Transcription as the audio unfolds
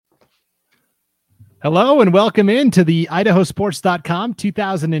Hello and welcome into the idahosports.com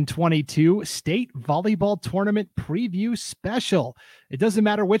 2022 State Volleyball Tournament Preview Special. It doesn't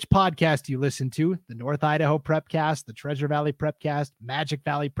matter which podcast you listen to, the North Idaho Prepcast, the Treasure Valley Prepcast, Magic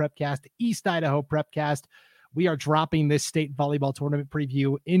Valley Prepcast, East Idaho Prepcast. We are dropping this state volleyball tournament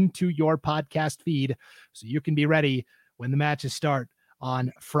preview into your podcast feed so you can be ready when the matches start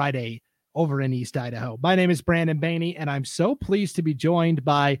on Friday over in East Idaho. My name is Brandon Bainey, and I'm so pleased to be joined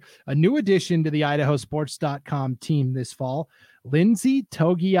by a new addition to the idahosports.com team this fall, Lindsay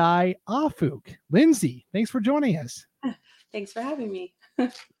Togiai Afuk. Lindsay, thanks for joining us. Thanks for having me.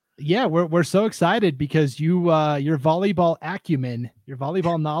 Yeah, we're so excited because your volleyball acumen, your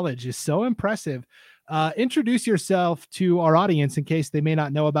volleyball knowledge is so impressive. Introduce yourself to our audience in case they may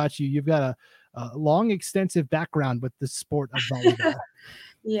not know about you. You've got a long, extensive background with the sport of volleyball.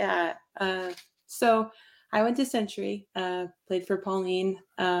 Yeah. So I went to Century, played for Pauline.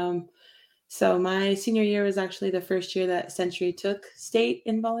 So my senior year was actually the first year that Century took state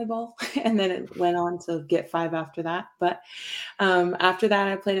in volleyball, and then it went on to get 5 after that. But after that,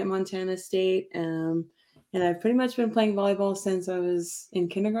 I played at Montana State, and I've pretty much been playing volleyball since I was in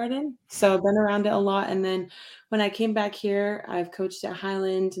kindergarten. So I've been around it a lot. And then when I came back here, I've coached at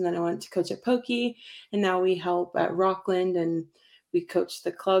Highland, and then I went to coach at Pokey, and now we help at Rockland, and we coach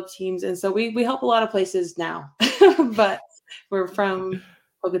the club teams. And so we help a lot of places now, but we're from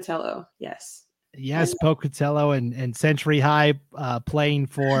Pocatello. Yes. Yes, Pocatello and Century High, playing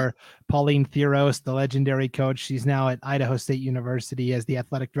for Pauline Theros, the legendary coach. She's now at Idaho State University as the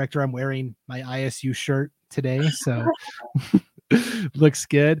athletic director. I'm wearing my ISU shirt today, so looks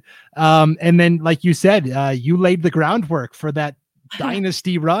good. And then, like you said, you laid the groundwork for that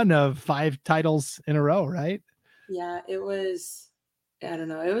dynasty run of 5 titles in a row, right? Yeah, it was, I don't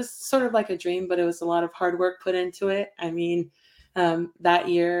know, it was sort of like a dream, but it was a lot of hard work put into it. I mean, that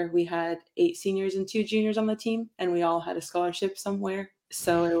year we had 8 seniors and 2 juniors on the team, and we all had a scholarship somewhere.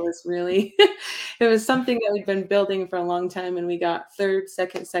 So it was really, it was something that we'd been building for a long time, and we got third,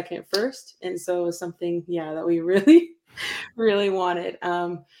 second, first. And so it was something, that we really, really wanted.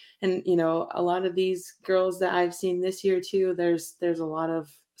 And, a lot of these girls that I've seen this year too, there's a lot of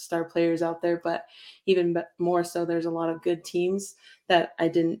star players out there, but even more so, there's a lot of good teams that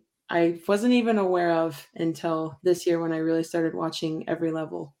I wasn't even aware of until this year when I really started watching every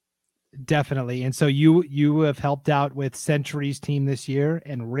level. Definitely. And so you have helped out with Century's team this year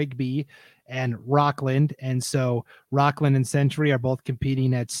and Rigby and Rockland. And so Rockland and Century are both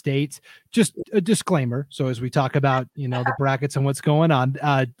competing at states. Just a disclaimer. So as we talk about, the brackets and what's going on,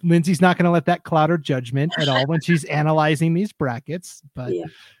 Lindsay's not going to let that cloud her judgment at all when she's analyzing these brackets. But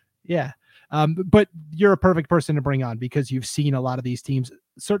yeah. But you're a perfect person to bring on because you've seen a lot of these teams,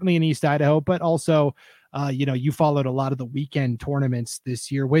 certainly in East Idaho, but also, you followed a lot of the weekend tournaments this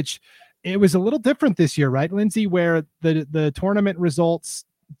year, which it was a little different this year, right, Lindsay, where the tournament results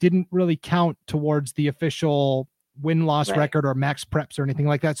didn't really count towards the official win-loss record or max preps or anything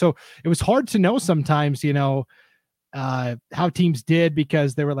like that. So it was hard to know sometimes, how teams did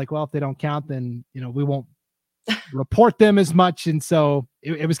because they were like, well, if they don't count, then, we won't report them as much. And so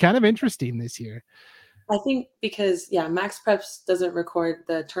it was kind of interesting this year. I think because Max Preps doesn't record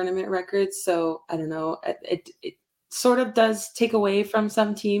the tournament records, so I don't know, it sort of does take away from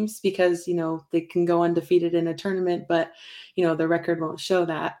some teams because they can go undefeated in a tournament, but the record won't show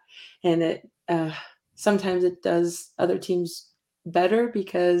that, and it sometimes it does other teams better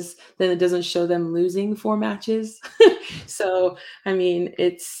because then it doesn't show them losing 4 matches. So I mean,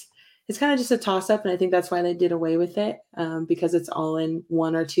 it's kind of just a toss up, and I think that's why they did away with it, because it's all in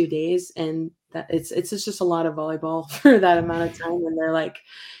 1 or 2 days, and that it's just a lot of volleyball for that amount of time. And they're like,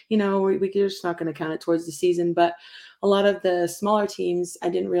 we're just not going to count it towards the season. But a lot of the smaller teams, I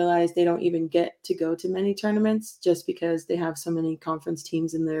didn't realize they don't even get to go to many tournaments just because they have so many conference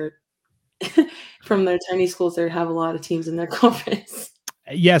teams in their from their tiny schools. They have a lot of teams in their conference.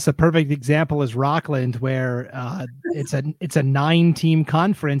 Yes, a perfect example is Rockland, where it's a 9-team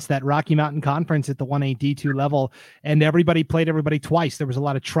conference, that Rocky Mountain Conference at the 1A D2 level, and everybody played everybody twice. There was a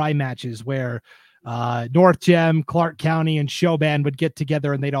lot of tri matches where North Gem, Clark County, and Showband would get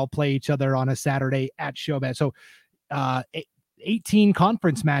together and they'd all play each other on a Saturday at Showband. So 18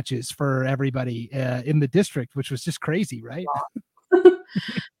 conference matches for everybody in the district, which was just crazy, right?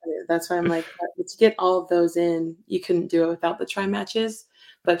 That's why I'm like, to get all of those in, you couldn't do it without the tri matches.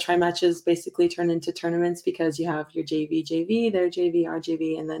 But tri matches basically turn into tournaments because you have your JV, their JV, our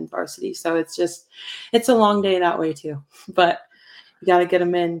JV, and then varsity. So it's a long day that way too. But you got to get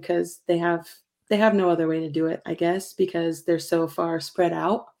them in because they have no other way to do it, I guess, because they're so far spread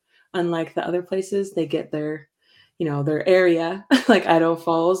out. Unlike the other places, they get their their area, like Idaho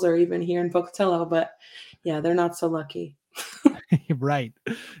Falls or even here in Pocatello. But yeah, they're not so lucky. Right.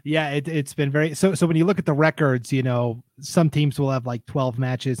 Yeah, it's been very so when you look at the records, some teams will have like 12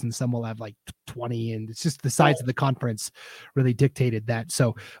 matches and some will have like 20, and it's just the size of the conference really dictated that.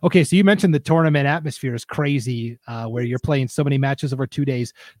 So okay, so you mentioned the tournament atmosphere is crazy, where you're playing so many matches over 2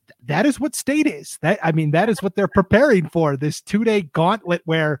 days. That is what state is. That is what they're preparing for, this 2-day gauntlet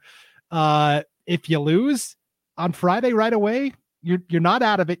where if you lose on Friday right away, you're not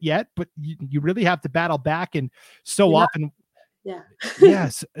out of it yet, but you really have to battle back. And so often yeah.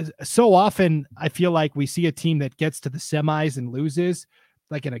 Yes. So often I feel like we see a team that gets to the semis and loses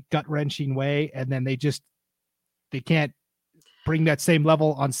like in a gut wrenching way. And then they can't bring that same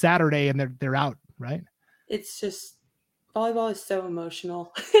level on Saturday and they're out. Right. It's just, volleyball is so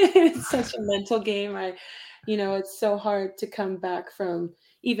emotional. It's such a mental game. It's so hard to come back from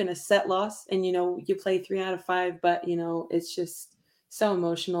even a set loss and, you play 3 out of 5, but, it's just so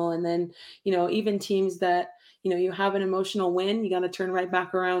emotional. And then, even teams that, you have an emotional win, you got to turn right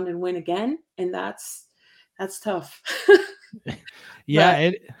back around and win again. And that's tough. Yeah.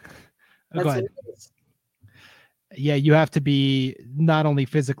 But Go that's ahead. what it is. Yeah. You have to be not only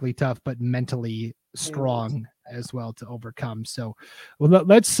physically tough, but mentally strong as well to overcome. So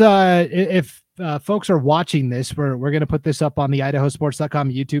let's if folks are watching this, we're going to put this up on the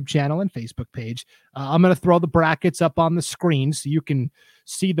idahosports.com YouTube channel and Facebook page. I'm going to throw the brackets up on the screen so you can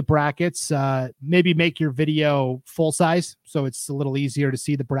see the brackets. Maybe make your video full size so it's a little easier to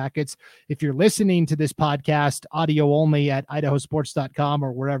see the brackets. If you're listening to this podcast audio only at idahosports.com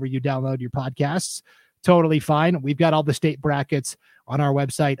or wherever you download your podcasts, totally fine. We've got all the state brackets on our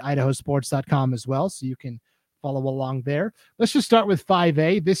website, idahosports.com as well, so you can follow along there. Let's just start with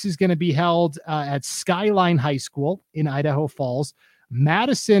 5A. This is going to be held at Skyline High School in Idaho Falls.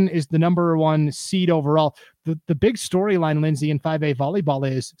 Madison is the number 1 seed overall. The big storyline, Lindsay, in 5A volleyball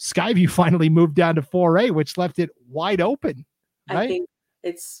is Skyview finally moved down to 4A, which left it wide open, right? I think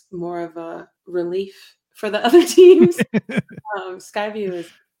it's more of a relief for the other teams. Skyview is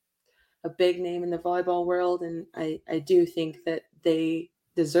a big name in the volleyball world, and I do think that they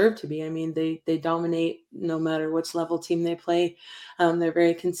deserve to be. I mean, they dominate no matter which level team they play. They're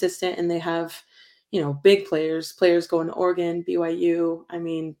very consistent, and they have, big players going to Oregon, BYU. I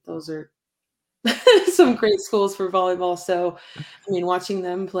mean, those are some great schools for volleyball. So, I mean, watching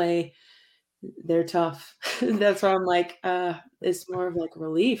them play, they're tough. That's why I'm like, it's more of like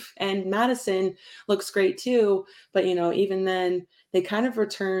relief. And Madison looks great too. But, even then, they kind of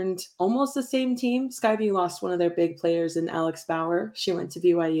returned almost the same team. Skyview lost one of their big players in Alex Bauer. She went to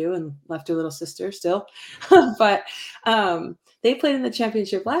BYU and left her little sister still. But they played in the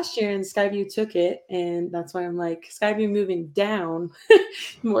championship last year and Skyview took it. And that's why I'm like, Skyview moving down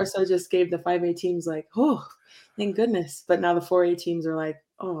more so just gave the 5A teams like, oh, thank goodness. But now the 4A teams are like,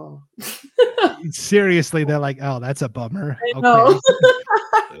 oh. Seriously, they're like, oh, that's a bummer. I know.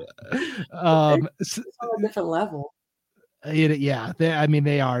 It's on a different level. Yeah,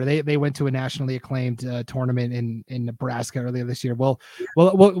 they are. They went to a nationally acclaimed tournament in Nebraska earlier this year. We'll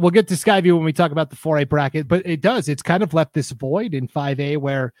get to Skyview when we talk about the 4A bracket, but it's kind of left this void in 5A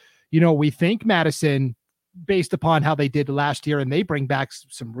where we think Madison, based upon how they did last year, and they bring back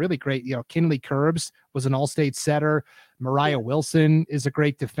some really great. Kinley Curbs was an all-state setter. Mariah Wilson is a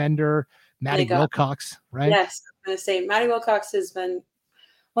great defender. Maddie Wilcox, right? Yes, I'm going to say Maddie Wilcox has been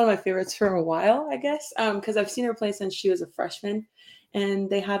one of my favorites for a while, I guess, because I've seen her play since she was a freshman, and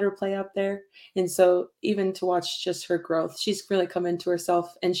they had her play up there. And so even to watch just her growth, she's really come into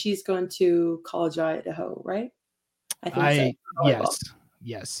herself, and she's going to College of Idaho, right? I think so.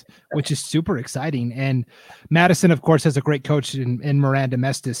 Yes, which is super exciting. And Madison, of course, has a great coach in Miranda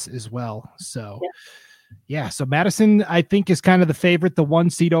Mestis as well. So, yeah, so Madison, I think, is kind of the favorite, the 1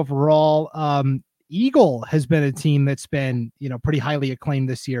 seed overall. Eagle has been a team that's been, pretty highly acclaimed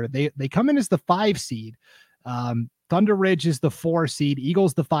this year. They come in as the 5 seed. Thunder Ridge is the 4 seed.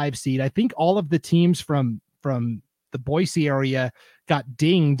 Eagle's the 5 seed. I think all of the teams from the Boise area got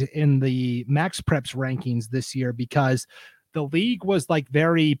dinged in the Max Preps rankings this year because the league was like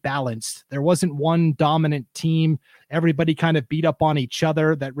very balanced. There wasn't one dominant team. Everybody kind of beat up on each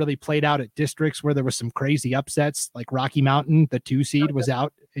other. That really played out at districts where there was some crazy upsets, like Rocky Mountain, the 2 seed was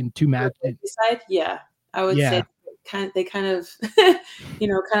out in 2 matches. Yeah, I would say they kind of, kind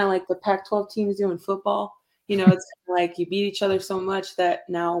of like the Pac-12 teams do in football. It's like you beat each other so much that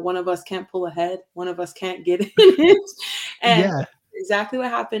now one of us can't pull ahead, one of us can't get in it. And exactly what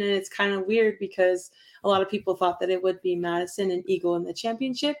happened. And it's kind of weird because a lot of people thought that it would be Madison and Eagle in the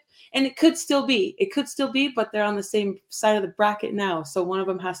championship. And it could still be. But they're on the same side of the bracket now. So one of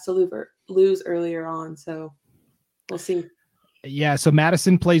them has to lose earlier on. So we'll see. Yeah, so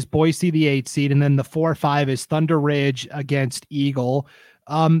Madison plays Boise, the 8 seed, and then the 4-5 is Thunder Ridge against Eagle.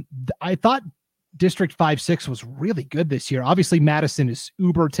 I thought District 5-6 was really good this year. Obviously, Madison is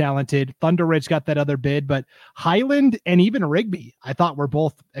uber talented. Thunder Ridge got that other bid, but Highland and even Rigby, I thought were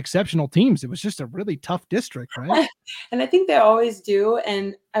both exceptional teams. It was just a really tough district, right? And I think they always do.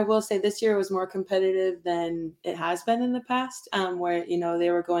 And I will say this year was more competitive than it has been in the past, where,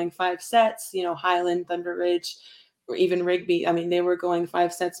 they were going 5 sets, Highland, Thunder Ridge, or even Rigby. I mean, they were going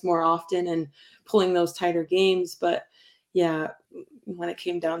 5 sets more often and pulling those tighter games. But yeah, when it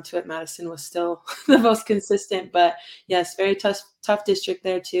came down to it, Madison was still the most consistent. But yes, very tough district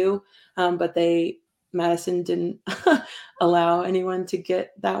there too. But Madison didn't allow anyone to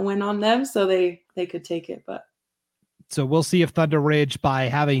get that win on them, so they could take it. But so we'll see if Thunder Ridge, by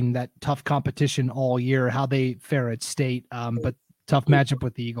having that tough competition all year, how they fare at state. But tough matchup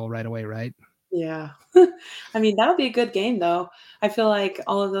with the Eagle right away, right? Yeah. I mean, that'll be a good game, though. I feel like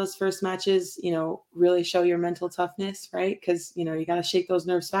all of those first matches, really show your mental toughness, right? Because, you got to shake those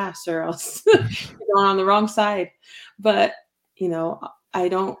nerves fast or else you're going on the wrong side. But, I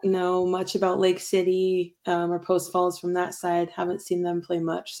don't know much about Lake City or Post Falls from that side. Haven't seen them play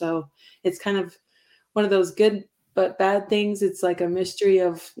much. So it's kind of one of those good but bad things. It's like a mystery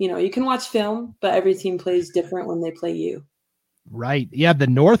of, you can watch film, but every team plays different when they play you. Right. Yeah. The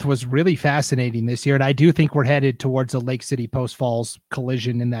North was really fascinating this year. And I do think we're headed towards a Lake City Post Falls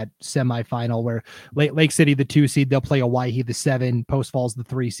collision in that semifinal where Lake City, the 2 seed, they'll play Owyhee, the 7, Post Falls, the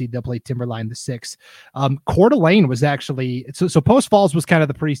 3 seed, they'll play Timberline, the 6. Coeur d'Alene was actually, so Post Falls was kind of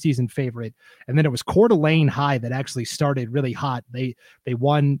the preseason favorite. And then it was Coeur d'Alene High that actually started really hot. They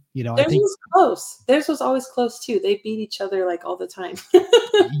won, Theirs was close. Theirs was always close too. They beat each other like all the time.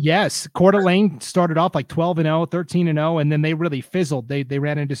 Yes. Coeur d'Alene started off like 12-0, 13-0, and then they really fizzled. They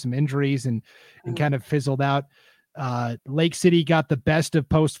ran into some injuries and kind of fizzled out. Lake City got the best of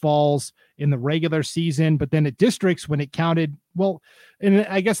Post Falls in the regular season, but then at districts when it counted, well, and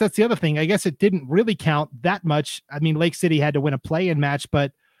I guess that's the other thing. I guess it didn't really count that much. I mean, Lake City had to win a play-in match,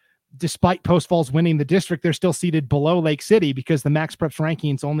 but despite Post Falls winning the district, they're still seated below Lake City because the Max Preps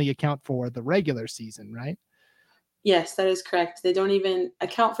rankings only account for the regular season, right? Yes, that is correct. They don't even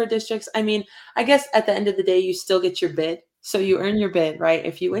account for districts. I mean, I guess at the end of the day, you still get your bid. So you earn your bid, right?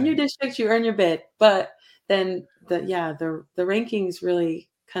 If you win your district, you earn your bid. But then the rankings really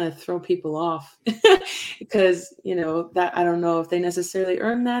kind of throw people off because, that I don't know if they necessarily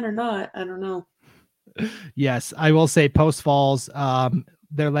earn that or not. I don't know. Yes, I will say Post Falls,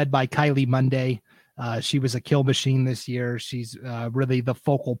 they're led by Kylie Monday. She was a kill machine this year. She's really the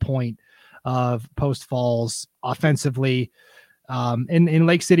focal point of Post Falls offensively. In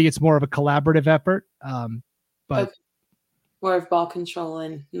Lake City, it's more of a collaborative effort, but more of ball control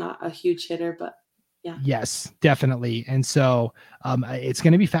and not a huge hitter, but yeah. Yes, definitely. And so it's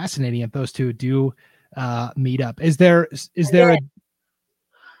going to be fascinating if those two do meet up. Is there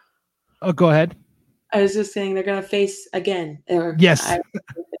Oh, go ahead. I was just saying they're going to face again. Yes.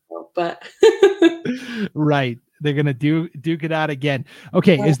 But right. They're going to duke it out again.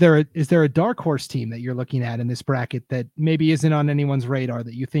 Okay. Yeah. Is there a dark horse team that you're looking at in this bracket that maybe isn't on anyone's radar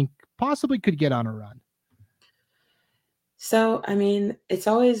that you think possibly could get on a run? So, I mean, it's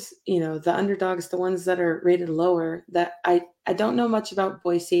always, the underdogs, the ones that are rated lower that I don't know much about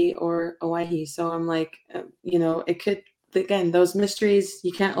Boise or Owyhee. So I'm like, it could, again, those mysteries,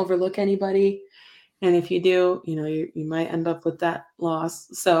 you can't overlook anybody. And if you do, you might end up with that loss.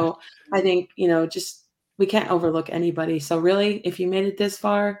 So I think, just we can't overlook anybody. So really, if you made it this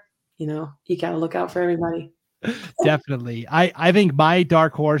far, you got to look out for everybody. Definitely. I think my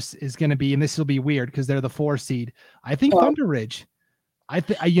dark horse is going to be, and this will be weird because they're the 4 seed. I think Thunder Ridge. I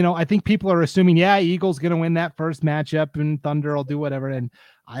think people are assuming, Eagle's going to win that first matchup and Thunder will do whatever. And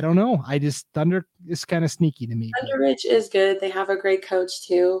I don't know. Thunder is kind of sneaky to me. Thunder Ridge is good. They have a great coach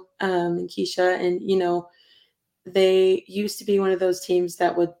too, and Keisha. And, they used to be one of those teams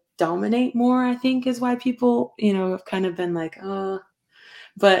that would dominate more, I think is why people, have kind of been like, oh.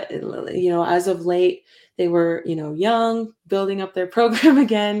 But, as of late, they were, young, building up their program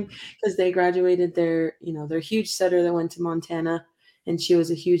again because they graduated their huge setter that went to Montana. And she was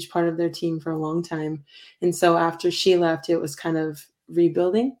a huge part of their team for a long time. And so after she left, it was kind of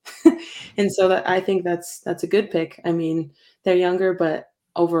rebuilding. And so I think that's a good pick. I mean, they're younger, but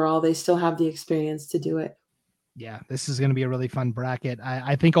overall, they still have the experience to do it. Yeah, this is going to be a really fun bracket.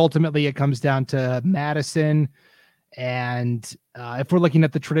 I think ultimately it comes down to Madison. And if we're looking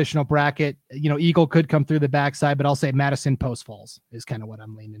at the traditional bracket, Eagle could come through the backside, but I'll say Madison Post Falls is kind of what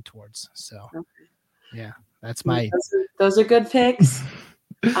I'm leaning towards. So, okay. Yeah, that's my. Those are good picks.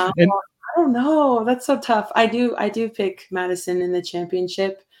 I don't know. That's so tough. I do pick Madison in the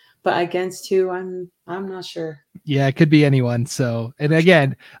championship, but against who, I'm not sure. Yeah, it could be anyone. So, and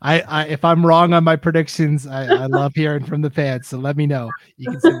again, I if I'm wrong on my predictions, I love hearing from the fans. So let me know.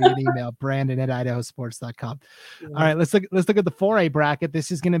 You can send me an email, Brandon@idahosports.com. All right, let's look at the 4A bracket. This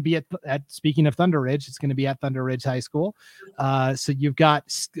is going to be at speaking of Thunder Ridge, it's going to be at Thunder Ridge High School. So you've got,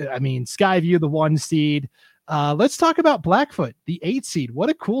 Skyview, the 1 seed. Let's talk about Blackfoot, the 8 seed. What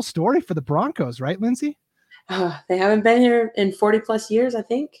a cool story for the Broncos, right, Lindsay? They haven't been here in 40 plus years, I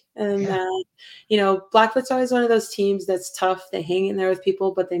think. And, Blackfoot's always one of those teams that's tough. They hang in there with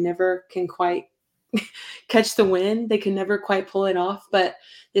people, but they never can quite catch the win. They can never quite pull it off. But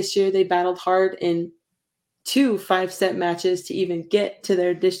this year they battled hard in 2 5-set matches to even get to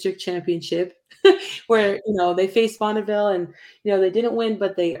their district championship where, they faced Bonneville and, they didn't win,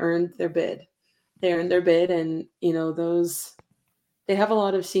 but they earned their bid. And, they have a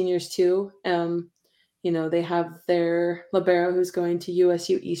lot of seniors too. They have their libero who's going to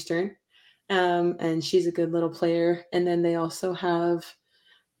USU Eastern, and she's a good little player. And then they also have,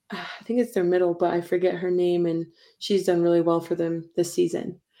 I think it's their middle, but I forget her name, and she's done really well for them this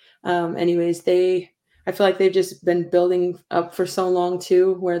season. I feel like they've just been building up for so long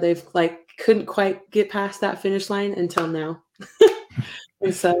too, where they've couldn't quite get past that finish line until now.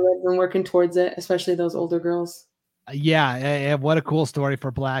 And so they've been working towards it, especially those older girls. Yeah, what a cool story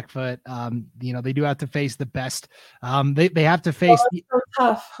for Blackfoot. They do have to face the best. They have to face so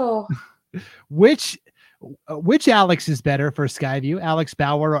tough. Oh. Which Alex is better for Skyview, Alex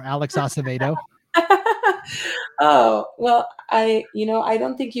Bauer or Alex Acevedo? Oh, well, I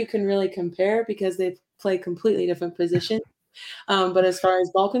don't think you can really compare because they play completely different positions. But as far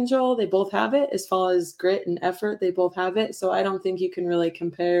as ball control, they both have it. As far as grit and effort, they both have it. So I don't think you can really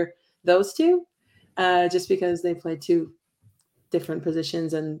compare those two. Just because they play 2 different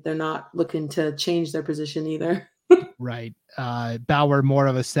positions and they're not looking to change their position either. Right. Bauer more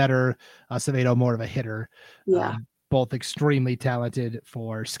of a setter, Acevedo more of a hitter. Yeah. Both extremely talented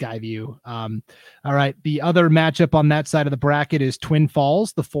for Skyview. All right. The other matchup on that side of the bracket is Twin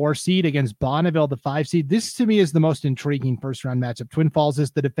Falls, the 4 seed against Bonneville, the 5 seed. This to me is the most intriguing first round matchup. Twin Falls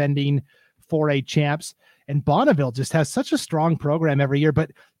is the defending 4A champs, and Bonneville just has such a strong program every year.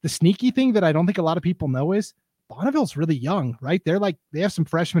 But the sneaky thing that I don't think a lot of people know is Bonneville's really young, right? They have some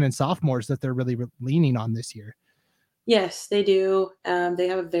freshmen and sophomores that they're really leaning on this year. Yes, they do. They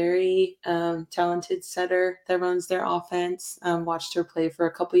have a very talented setter that runs their offense. Watched her play for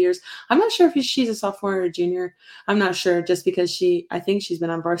a couple years. I'm not sure if she's a sophomore or a junior. I'm not sure, just because I think she's been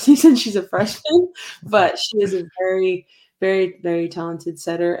on varsity since she's a freshman, but she is a very, very, very talented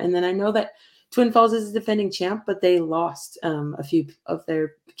setter. And then I know that Twin Falls is a defending champ, but they lost a few of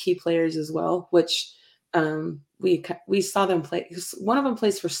their key players as well, which we saw them play. One of them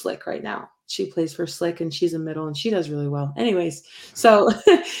plays for Slick right now. She plays for Slick, and she's a middle, and she does really well. Anyways, so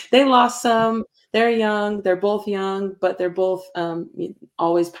they lost some. They're young. They're both young, but they're both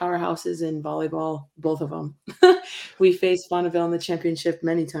always powerhouses in volleyball, both of them. We faced Bonneville in the championship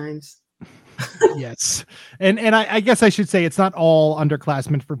many times. Yes. And I guess I should say it's not all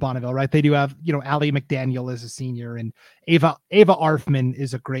underclassmen for Bonneville, right? They do have, Allie McDaniel is a senior, and Ava Arfman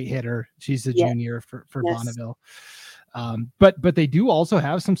is a great hitter. She's a junior for yes. Bonneville. But they do also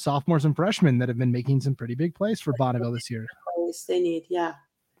have some sophomores and freshmen that have been making some pretty big plays for Bonneville this year. They need,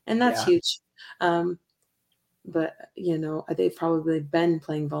 and that's huge. But they've probably been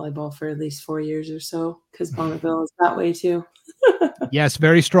playing volleyball for at least 4 years or so, because Bonneville is that way too. Yes,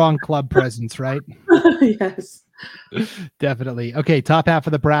 very strong club presence, right? Yes, definitely. Okay, top half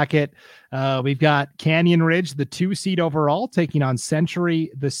of the bracket, we've got Canyon Ridge, the 2 seed overall, taking on Century,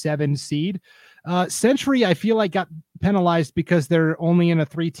 the 7 seed. Century, I feel like, got penalized because they're only in a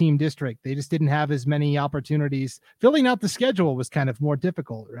 3-team district. They just didn't have as many opportunities. Filling out the schedule was kind of more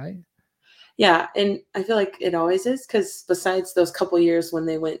difficult, right? Yeah, and I feel like it always is, because besides those couple years when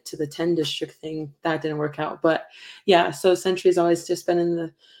they went to the 10 district thing, that didn't work out. But yeah, so Century's always just been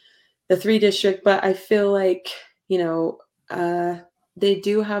in the 3 district. But I feel like, they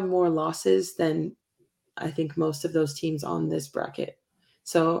do have more losses than I think most of those teams on this bracket.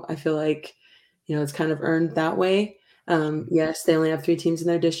 So I feel like, it's kind of earned that way. Yes, they only have 3 teams in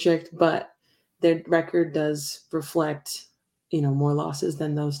their district, but their record does reflect, more losses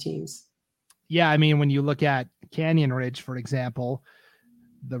than those teams. Yeah, I mean, when you look at Canyon Ridge, for example,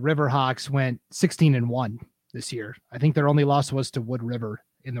 the Riverhawks went 16-1 this year. I think their only loss was to Wood River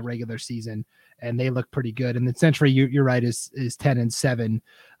in the regular season, and they look pretty good. And then Century, you're right, is 10-7.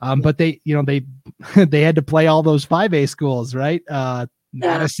 But they, they had to play all those 5A schools, right?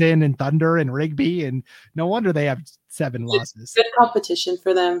 Madison and Thunder and Rigby, and no wonder they have 7 losses. Good competition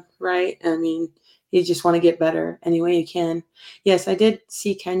for them, right? I mean, you just want to get better any way you can. Yes, I did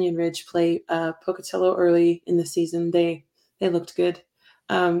see Canyon Ridge play Pocatello early in the season. They looked good.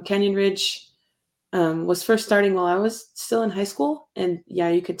 Canyon Ridge was first starting while I was still in high school, and yeah,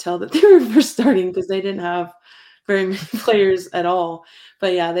 you could tell that they were first starting because they didn't have very many players at all.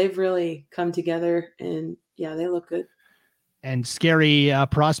 But yeah, they've really come together, and yeah, they look good. And scary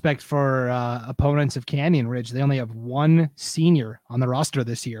prospect for opponents of Canyon Ridge. They only have 1 senior on the roster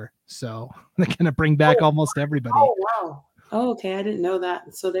this year, so they're going to bring back almost everybody. Oh, wow. Oh, okay. I didn't know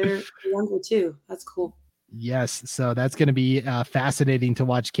that. So they're younger too. That's cool. Yes, so that's going to be fascinating to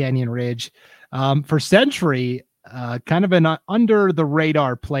watch Canyon Ridge. For Century, kind of an under the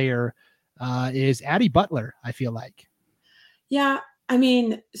radar player is Addie Butler, I feel like. Yeah, I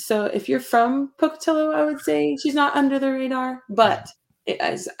mean, so if you're from Pocatello, I would say she's not under the radar, but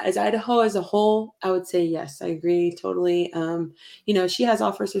as Idaho as a whole, I would say yes, I agree totally. She has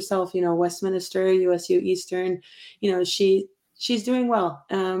offers herself, Westminster, USU Eastern, she's doing well.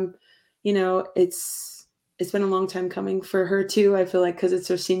 It's been a long time coming for her too, I feel like, because it's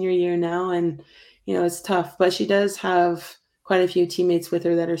her senior year now, and it's tough, but she does have quite a few teammates with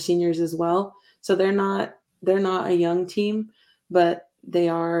her that are seniors as well, so they're not a young team, but they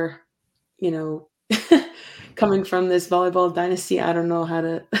are, coming from this volleyball dynasty. I don't know how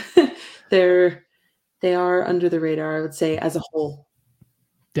to they are under the radar, I would say, as a whole.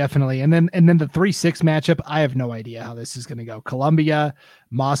 Definitely. And then the 3-6 matchup, I have no idea how this is going to go. Columbia,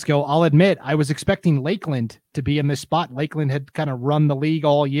 Moscow. I'll admit, I was expecting Lakeland to be in this spot. Lakeland had kind of run the league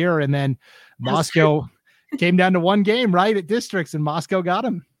all year, and then Moscow came down to 1 game, right, at districts, and Moscow got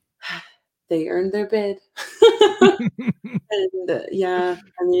them. They earned their bid. And yeah,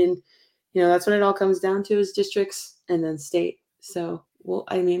 I mean, that's what it all comes down to, is districts and then state. So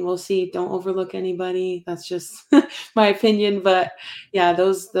we'll see. Don't overlook anybody. That's just my opinion. But yeah,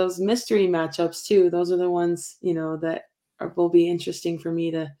 those mystery matchups too, those are the ones, that will be interesting for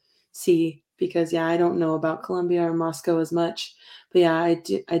me to see, because yeah, I don't know about Columbia or Moscow as much. But yeah,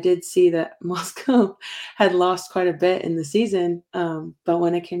 I did see that Moscow had lost quite a bit in the season. But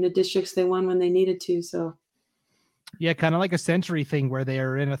when it came to districts, they won when they needed to. So yeah, kind of like a Century thing where they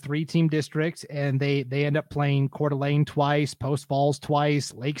are in a 3-team district, and they end up playing Coeur d'Alene twice, Post Falls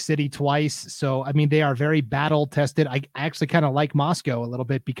twice, Lake City twice. So, I mean, they are very battle tested. I actually kind of like Moscow a little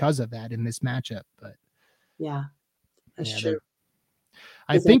bit because of that in this matchup. But yeah, that's true.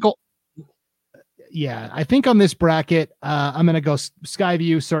 I think on this bracket, I'm going to go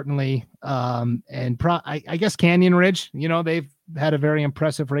Skyview, certainly. I guess Canyon Ridge, they've had a very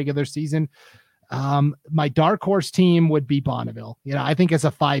impressive regular season. My dark horse team would be Bonneville. I think as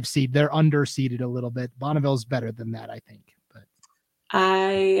a 5 seed, they're underseeded a little bit. Bonneville's better than that, I think. But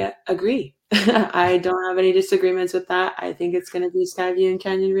I agree. I don't have any disagreements with that. I think it's going to be Skyview and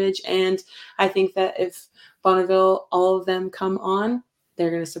Canyon Ridge. And I think that if Bonneville, all of them come on, they're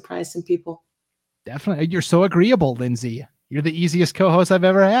going to surprise some people. Definitely. You're so agreeable, Lindsay. You're the easiest co-host I've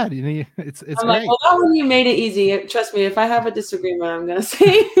ever had. It's I'm great. like, well, you made it easy. Trust me, if I have a disagreement, I'm going to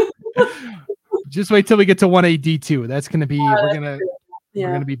say. Just wait till we get to 1A D2. That's going to be, we're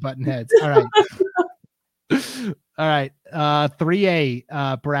going to be button heads. All right. All right.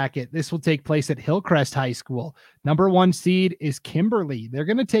 3A bracket. This will take place at Hillcrest High School. Number 1 seed is Kimberly. They're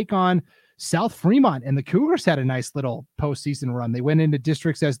going to take on South Fremont, and the Cougars had a nice little postseason run. They went into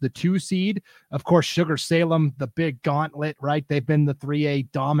districts as the 2 seed. Of course, Sugar Salem, the big gauntlet, right? They've been the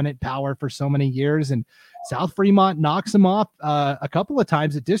 3A dominant power for so many years, and South Fremont knocks them off a couple of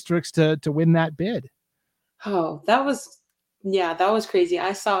times at districts to win that bid. Oh, that was crazy.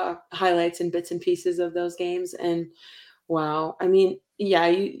 I saw highlights and bits and pieces of those games, and wow. I mean, yeah,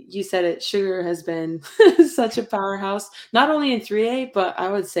 you said it. Sugar has been such a powerhouse, not only in 3A, but I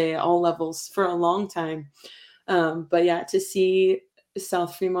would say all levels for a long time. But yeah, to see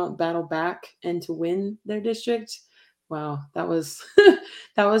South Fremont battle back and to win their district, wow, that was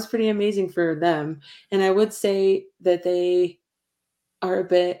that was pretty amazing for them. And I would say that they are a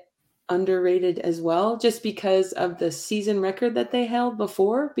bit underrated as well, just because of the season record that they held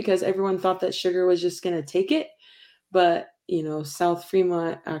before, because everyone thought that Sugar was just going to take it. But, South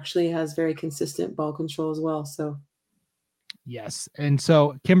Fremont actually has very consistent ball control as well. So, yes. And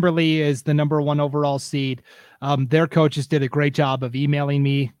so Kimberly is the number 1 overall seed. Their coaches did a great job of emailing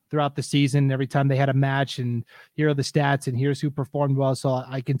me throughout the season every time they had a match, and here are the stats and here's who performed well. So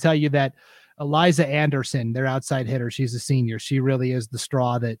I can tell you that Eliza Anderson, their outside hitter, she's a senior. She really is the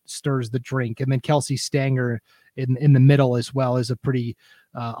straw that stirs the drink. And then Kelsey Stanger in the middle as well is a pretty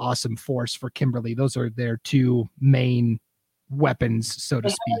awesome force for Kimberly. Those are their 2 main weapons, so to They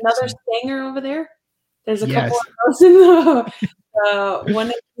speak. have another So, Stanger over there. There's a couple yes. of those in the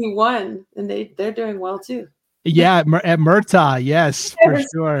 181, and they're doing well too. Yeah, at Murtaugh, yes, for Yes,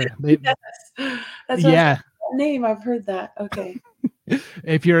 sure. yes. That's what I was Yeah. like, that name. I've heard that. Okay.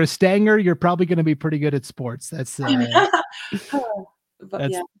 If you're a Stanger, you're probably going to be pretty good at sports. That's But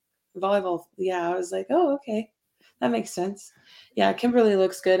that's yeah, volleyball. Yeah, I was like, oh, okay, that makes sense. Yeah, Kimberly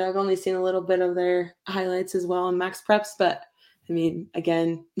looks good. I've only seen a little bit of their highlights as well in Max Preps, but I mean,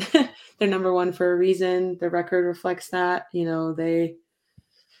 again, they're number one for a reason. Their record reflects that. You know, they're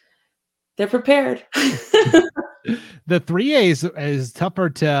prepared. the 3A is tougher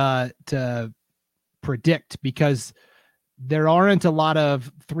to predict because there aren't a lot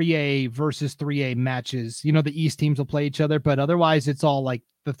of 3A versus 3A matches. You know, the East teams will play each other, but otherwise it's all like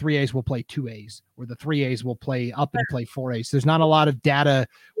the 3As will play 2As or the 3As will play up and play 4As. There's not a lot of data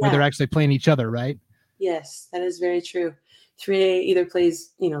where Yeah. they're actually playing each other, right? Yes, that is very true. 3A either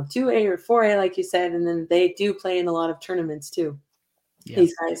plays, 2A or 4A, like you said, and then they do play in a lot of tournaments too. Yeah.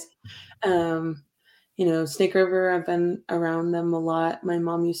 These guys. Snake River, I've been around them a lot. My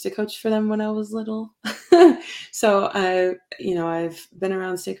mom used to coach for them when I was little. So I've been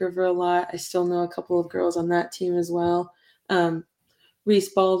around Snake River a lot. I still know a couple of girls on that team as well.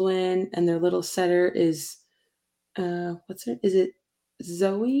 Reese Baldwin and their little setter is what's it? Is it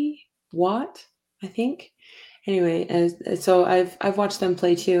Zoe Watt? I think. Anyway, so I've watched them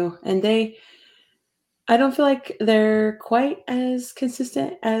play too, and I don't feel like they're quite as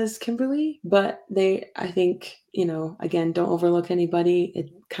consistent as Kimberly, but I think, again, don't overlook anybody.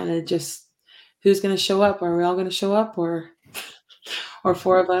 It kind of just who's going to show up? Are we all going to show up, or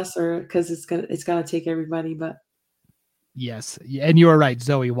four of us, or because it's got to take everybody? But yes, and you are right.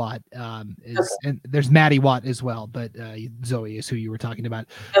 Zoe Watt is, okay. and there's Maddie Watt as well, but Zoe is who you were talking about.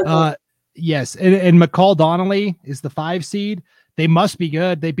 Okay. Yes, and McCall Donnelly is the 5 seed. They must be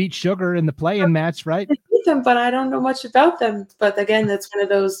good. They beat Sugar in the play-in match, right? I beat them, but I don't know much about them. But again, that's one of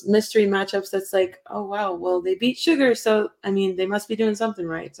those mystery matchups that's like, oh wow, well they beat Sugar, so I mean they must be doing something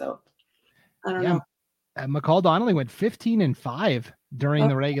right. So I don't know. McCall Donnelly went 15-5 during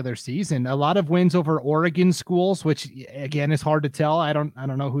the regular season. A lot of wins over Oregon schools, which again is hard to tell. I don't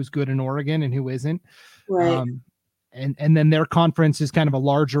know who's good in Oregon and who isn't. Right. And then their conference is kind of a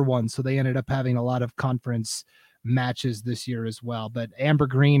larger one, so they ended up having a lot of conference matches this year as well. But Amber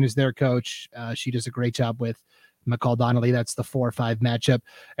Green is their coach. She does a great job with McCall Donnelly. That's the 4-5 matchup.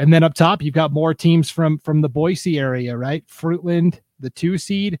 And then up top, you've got more teams from the Boise area, right? Fruitland, the 2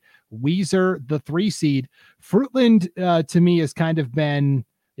 seed, Weiser, the 3 seed. Fruitland, to me, has kind of been,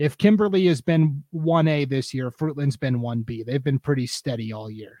 if Kimberly has been 1A this year, Fruitland's been 1B. They've been pretty steady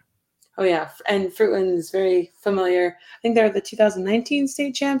all year. Oh yeah, and Fruitland is very familiar. I think they're the 2019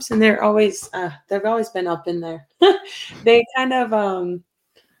 state champs, and they've always been up in there. They kind of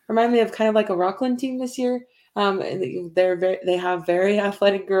remind me of kind of like a Rockland team this year. They have very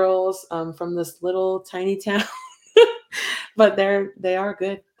athletic girls from this little tiny town, but they are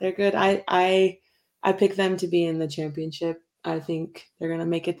good. They're good. I pick them to be in the championship. I think they're gonna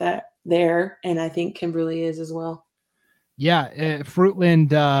make it there, and I think Kimberly is as well. Yeah,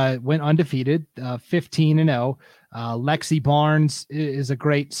 Fruitland went undefeated, 15-0. Lexi Barnes is a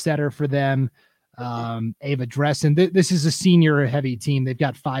great setter for them. Ava Dressen. This is a senior-heavy team. They've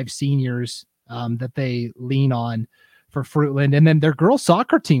got 5 seniors that they lean on for Fruitland, and then their girls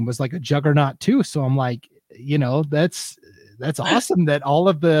soccer team was like a juggernaut too. So I'm like, that's awesome that all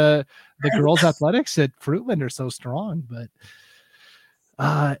of the girls athletics at Fruitland are so strong, but.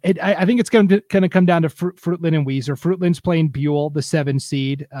 I think it's going to come down to Fruitland and Weiser. Fruitland's playing Buell, the 7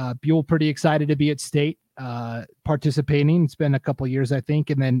 seed. Buell pretty excited to be at state participating. It's been a couple years, I think.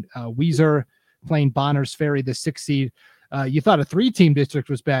 And then Weiser playing Bonners Ferry, the 6 seed. You thought a 3-team district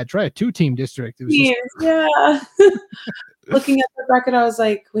was bad. Try a 2-team district. It was yeah. Looking at the bracket, I was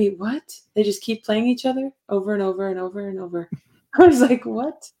like, wait, what? They just keep playing each other over and over and over and over. I was like,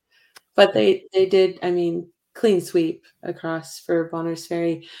 what? But they did, I mean, clean sweep across for Bonners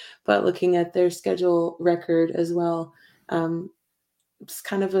Ferry, but looking at their schedule record as well, it's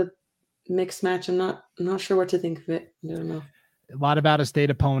kind of a mixed match. I'm not sure what to think of it. I don't know. A lot of out-of-state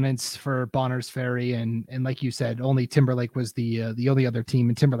opponents for Bonners Ferry, and like you said, only Timberlake was the only other team,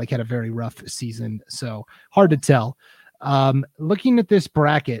 and Timberlake had a very rough season, so hard to tell. Looking at this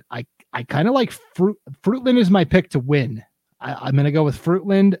bracket, I kind of like Fruitland is my pick to win. I'm going to go with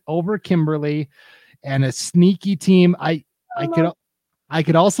Fruitland over Kimberly. And a sneaky team. I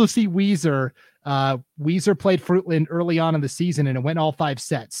could also see Weiser. Weiser played Fruitland early on in the season, and it went all 5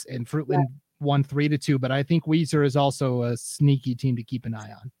 sets. And Fruitland won 3-2. But I think Weiser is also a sneaky team to keep an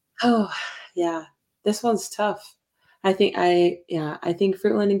eye on. Oh yeah, this one's tough. I think I think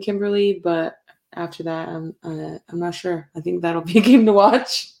Fruitland and Kimberly, but after that, I'm not sure. I think that'll be a game to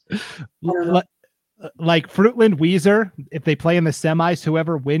watch. I don't know. Like Fruitland Weezer, if they play in the semis,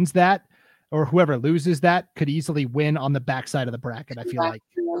 whoever wins that or whoever loses that could easily win on the backside of the bracket. I feel like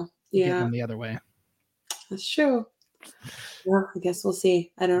getting Yeah, them the other way. that's true. Well, I guess we'll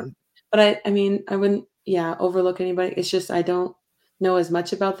see. I don't, but I mean, I wouldn't, yeah, overlook anybody. It's just I don't know as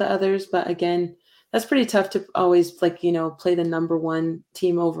much about the others. But again, that's pretty tough to always like play the number one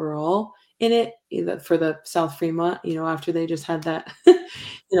team overall in it, either for the South Fremont. After they just had that,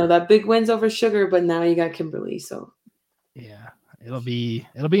 that big wins over Sugar, but now you got Kimberly. So yeah, it'll be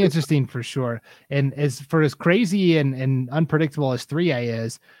interesting for sure. And as crazy and unpredictable as 3A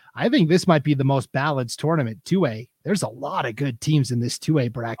is, I think this might be the most balanced tournament. 2A, there's a lot of good teams in this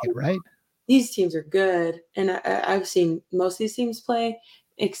 2A bracket, right? these teams are good, and I've seen most of these teams play,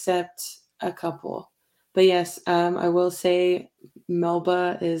 except a couple. But yes, I will say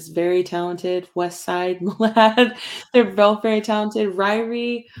Melba is very talented. West Side, Malad, they're both very talented.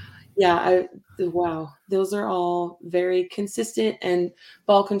 Ryrie, yeah, wow, those are all very consistent and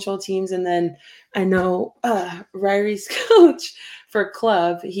ball control teams. And then I know Ryrie's coach for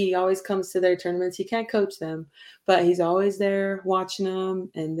club. He always comes to their tournaments. He can't coach them, but he's always there watching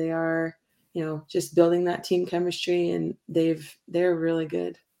them, and they are just building that team chemistry, and they're really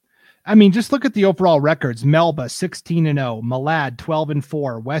good. I mean, just look at the overall records. Melba 16-0, Malad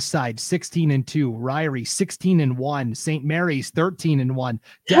 12-4, Westside 16-2, Ryrie 16-1, St. Mary's 13-1,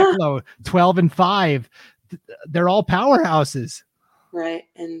 Declo 12-5. They're all powerhouses. Right.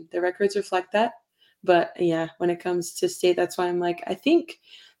 And the records reflect that. But yeah, when it comes to state, that's why I'm like, I think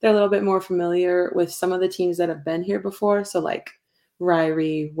they're a little bit more familiar with some of the teams that have been here before. So like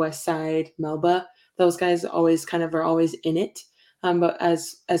Ryrie, Westside, Melba, those guys always kind of are always in it. But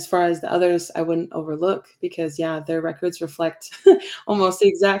as far as the others, I wouldn't overlook because yeah, their records reflect almost the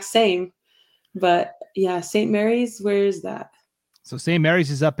exact same. But yeah, St. Mary's, where is that? So St.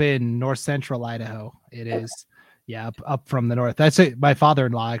 Mary's is up in north central Idaho. It is, yeah, up from the north. That's it. My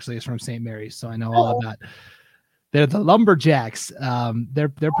father-in-law actually is from St. Mary's, so I know all about. They're the Lumberjacks. They're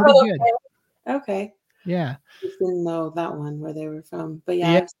pretty good. Okay. Yeah. I didn't know that one where they were from, but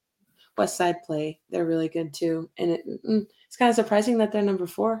yeah. West Side play. They're really good too. And it's kind of surprising that they're number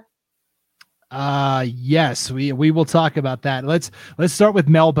 4. Yes, we will talk about that. Let's start with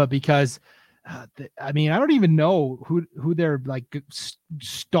Melba because I mean, I don't even know who their like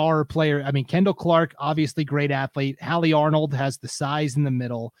star player. I mean, Kendall Clark, obviously great athlete. Hallie Arnold has the size in the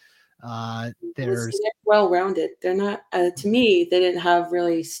middle. They're well-rounded. They're not, to me, they didn't have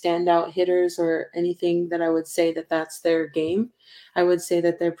really standout hitters or anything that I would say that that's their game. I would say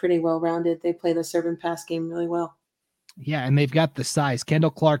that they're pretty well-rounded. They play the serve and pass game really well. Yeah, and they've got the size.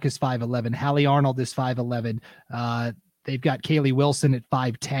 Kendall Clark is 5'11. Hallie Arnold is 5'11. They've got Kaylee Wilson at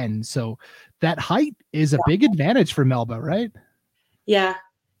 5'10. So that height is a big advantage for Melba, right? Yeah.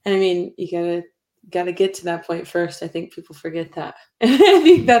 And I mean, you gotta get to that point first. I think people forget that. I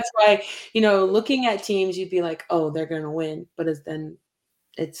think that's why, looking at teams, you'd be like, oh, they're gonna win. But then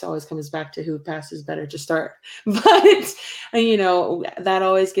it's always comes back to who passes better to start. But that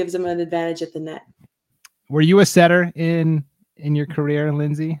always gives them an advantage at the net. Were you a setter in your career,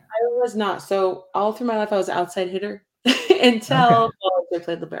 Lindsay? I was not. So all through my life, I was an outside hitter until I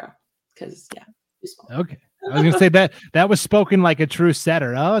played libero. Because okay, I was gonna say that was spoken like a true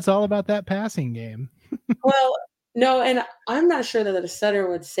setter. Oh, it's all about that passing game. Well, no, and I'm not sure that a setter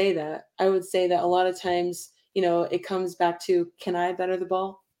would say that. I would say that a lot of times, it comes back to, can I better the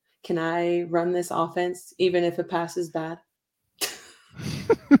ball? Can I run this offense even if it passes bad?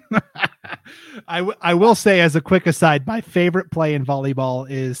 I will say, as a quick aside, my favorite play in volleyball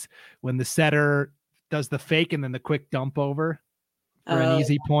is when the setter does the fake and then the quick dump over for an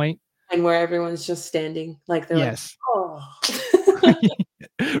easy point. And where everyone's just standing like they're yes. Like,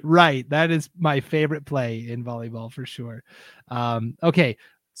 oh. Right. That is my favorite play in volleyball for sure. Okay.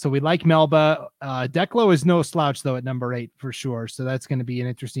 So we like Melba. Declo is no slouch though at number 8 for sure. So that's going to be an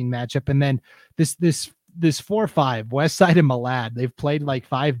interesting matchup. And then this 4-5 Westside and Malad, they've played like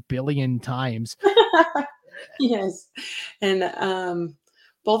 5 billion times. Yes. And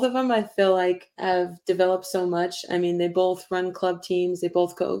both of them, I feel like, have developed so much. I mean, they both run club teams. They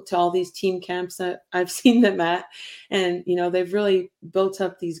both go to all these team camps that I've seen them at. And, they've really built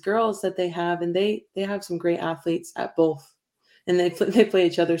up these girls that they have. And they have some great athletes at both. And they play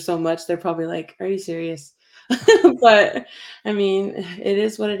each other so much. They're probably like, are you serious? But, I mean, it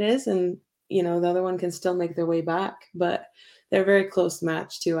is what it is. And, the other one can still make their way back. But they're a very close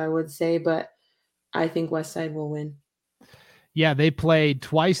match, too, I would say. But I think Westside will win. Yeah, they played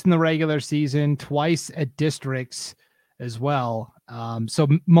twice in the regular season, twice at districts. as well. So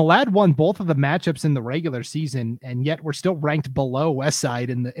Malad won both of the matchups in the regular season, and yet we're still ranked below Westside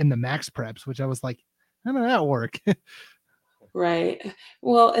in the max preps, which I was like, how did that work? Right.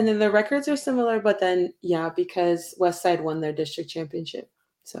 Well, and then the records are similar, but then yeah, because West Side won their district championship.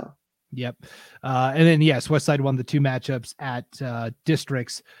 So Yep. And then, yes, Westside won the 2 matchups at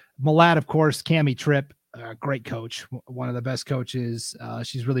districts. Malad, of course, Cami Tripp, great coach, one of the best coaches.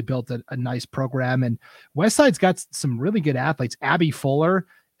 She's really built a nice program. And Westside's got some really good athletes. Abby Fuller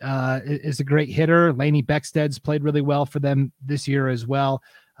is a great hitter. Lainey Beckstead's played really well for them this year as well.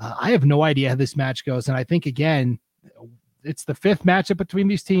 I have no idea how this match goes. And I think, again, it's the 5th matchup between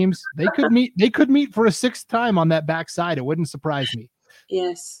these teams. They could meet. They could meet for a 6th time on that backside. It wouldn't surprise me.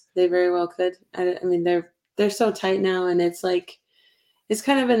 yes, they very well could. I mean, they're so tight now, and it's like it's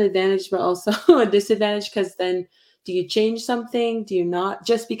kind of an advantage, but also a disadvantage because then do you change something? Do you not?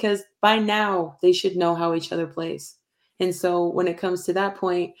 Just because by now they should know how each other plays. And so when it comes to that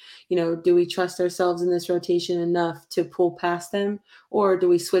point, do we trust ourselves in this rotation enough to pull past them, or do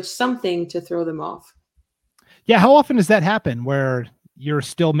we switch something to throw them off? Yeah, how often does that happen where you're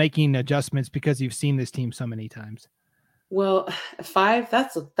still making adjustments because you've seen this team so many times? Well, 5,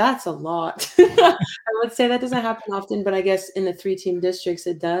 that's a lot. I would say that doesn't happen often, but I guess in the 3-team districts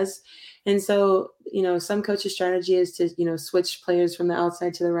it does. And so, some coaches' strategy is to, switch players from the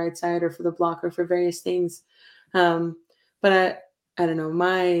outside to the right side or for the blocker for various things. Um, but I don't know,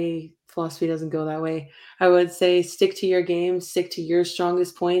 my philosophy doesn't go that way. I would say stick to your game, stick to your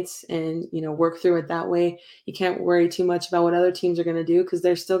strongest points and, work through it that way. You can't worry too much about what other teams are going to do because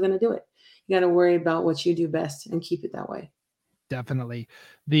they're still going to do it. You got to worry about what you do best and keep it that way. Definitely.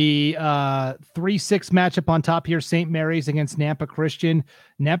 The 3-6 matchup on top here, St. Mary's against Nampa Christian.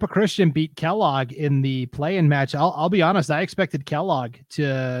 Nampa Christian beat Kellogg in the play-in match. I'll be honest, I expected Kellogg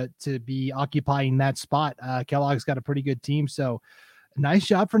to be occupying that spot. Kellogg's got a pretty good team, so nice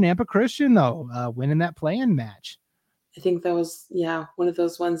job for Nampa Christian though, winning that play-in match. I think that was, one of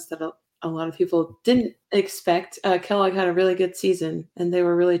those ones that a lot of people didn't expect. Kellogg had a really good season and they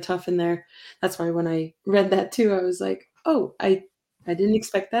were really tough in there. That's why when I read that too, I was like, oh, I didn't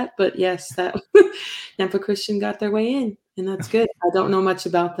expect that. But yes, that Nampa Christian got their way in, and that's good. I don't know much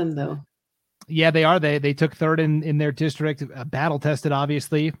about them though. Yeah, they are. They took 3rd in their district, battle tested,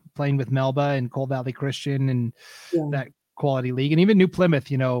 obviously, playing with Melba and Coal Valley Christian and that quality league. And even New Plymouth,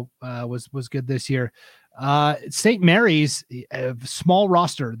 was good this year. St. Mary's, a small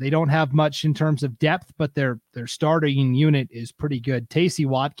roster. They don't have much in terms of depth, but their starting unit is pretty good. Tacey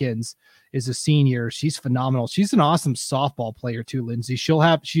Watkins is a senior. She's phenomenal. She's an awesome softball player too, Lindsay.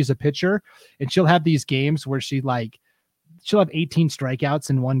 She's a pitcher, and she'll have these games where she'll have 18 strikeouts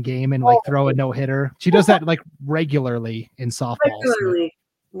in one game and throw a no-hitter. She does that regularly in softball. Regularly.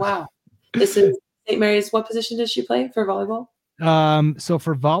 So. Wow. This is St. Mary's. What position does she play for volleyball? So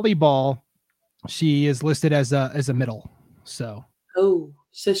for volleyball, she is listed as a middle. So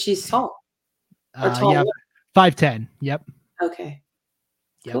she's tall. Yeah, 5'10". Yep. Okay.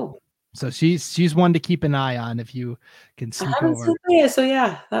 Yep. Cool. So she's one to keep an eye on if you can sneak over. So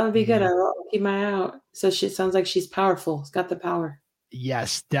that would be good. I'll keep my eye out. So she sounds like she's powerful. It's got the power.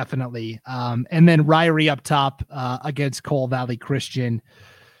 Yes, definitely. And then Ryrie up top against Coal Valley Christian.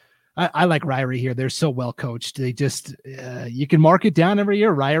 I like Ryrie here. They're so well coached. They just you can mark it down every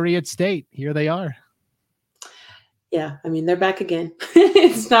year. Ryrie at state. Here they are. Yeah, I mean they're back again.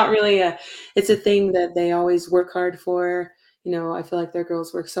 It's not really it's a thing that they always work hard for. I feel like their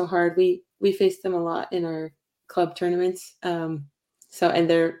girls work so hard. We face them a lot in our club tournaments. And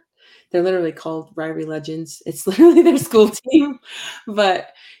they're literally called Ryrie Legends. It's literally their school team. But,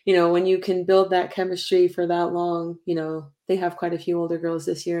 when you can build that chemistry for that long, they have quite a few older girls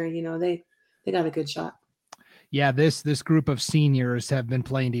this year. They got a good shot. Yeah, this group of seniors have been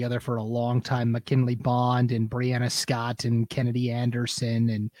playing together for a long time. McKinley Bond and Brianna Scott and Kennedy Anderson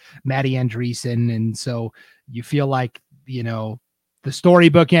and Maddie Andreessen. And so you feel like, the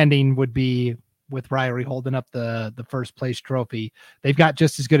storybook ending would be with Ryrie holding up the first place trophy. They've got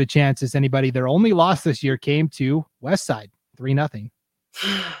just as good a chance as anybody. Their only loss this year came to Westside, 3-0.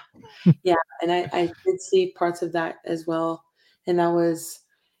 Yeah, and I did see parts of that as well. And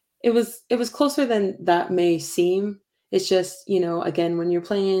it was closer than that may seem. It's just, again, when you're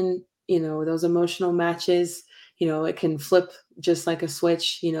playing, those emotional matches, it can flip just like a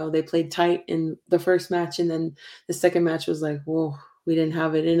switch. They played tight in the first match, and then the second match was like, whoa, we didn't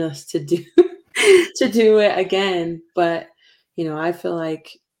have it in us to do it again. But, I feel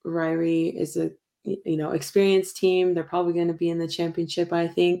like Ryrie is a, experienced team. They're probably going to be in the championship, I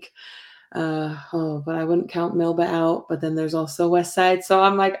think. But I wouldn't count Melba out. But then there's also West Side. So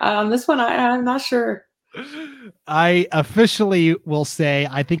I'm like, on this one, I'm not sure. I officially will say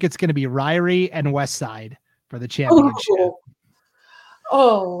I think it's going to be Ryrie and West Side for the championship.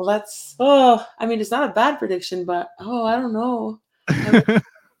 I mean, it's not a bad prediction, but I don't know. I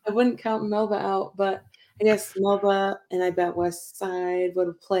wouldn't count Melba out, but I guess Melba and I bet West Side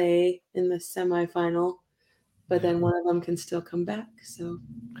would play in the semifinal, but then one of them can still come back. So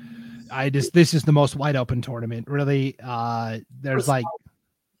this is the most wide open tournament. Really, there's like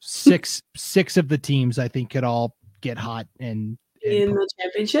six of the teams I think could all get hot and in the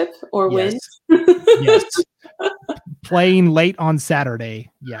championship or win. Yes. Playing late on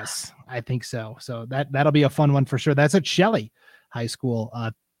Saturday. Yes, I think so. So that'll be a fun one for sure. That's at Shelley High School,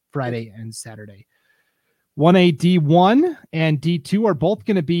 Friday and Saturday. 1A D1 and D2 are both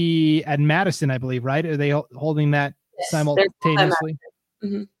going to be at Madison, I believe, right? Are they holding that simultaneously?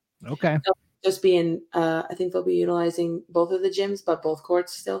 Mm-hmm. Okay. They'll just be in, I think they'll be utilizing both of the gyms, but both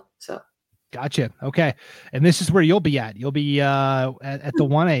courts still. So. Gotcha. Okay. And this is where you'll be at. You'll be at the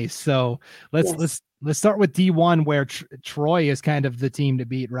 1A. So let's start with D1, where Troy is kind of the team to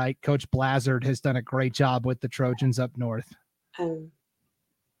beat, right? Coach Blazard has done a great job with the Trojans up north.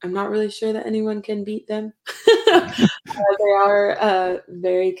 I'm not really sure that anyone can beat them. They are a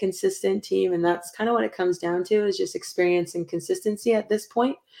very consistent team, and that's kind of what it comes down to, is just experience and consistency at this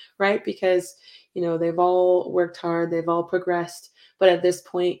point, right? Because, they've all worked hard, they've all progressed, but at this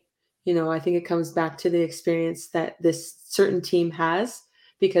point, I think it comes back to the experience that this certain team has,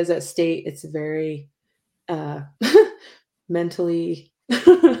 because at state, it's very mentally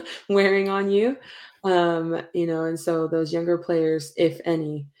wearing on you. And so those younger players, if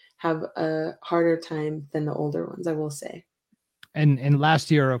any, have a harder time than the older ones, I will say. And last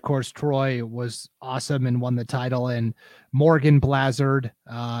year, of course, Troy was awesome and won the title. And Morgan Blazard,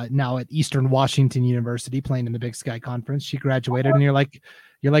 now at Eastern Washington University, playing in the Big Sky Conference, she graduated, and you're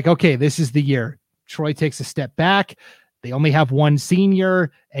like, okay, this is the year. Troy takes a step back. They only have one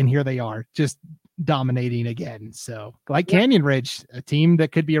senior, and here they are, just dominating again. So, like Canyon Ridge, a team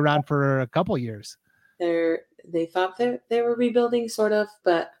that could be around for a couple years. They thought that they were rebuilding, sort of,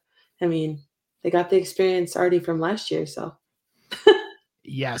 but I mean, they got the experience already from last year. So,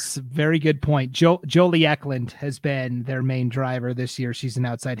 yes, very good point. Jolie Eklund has been their main driver this year. She's an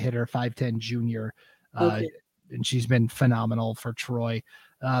outside hitter, 5'10" junior, and she's been phenomenal for Troy.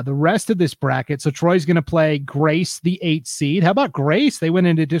 The rest of this bracket, so Troy's going to play Grace, the 8 seed. How about Grace? They went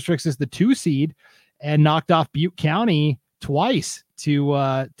into districts as the 2 seed and knocked off Butte County twice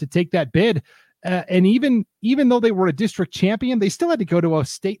to take that bid. And even though they were a district champion, they still had to go to a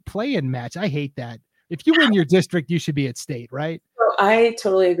state play-in match. I hate that. If you win your district, you should be at state, right? I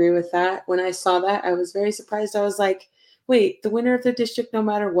totally agree with that. When I saw that, I was very surprised. I was like, wait, the winner of the district, no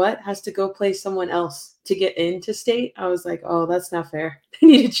matter what, has to go play someone else to get into state? I was like, oh, that's not fair. I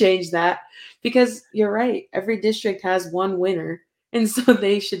need to change that, because you're right. Every district has one winner, and so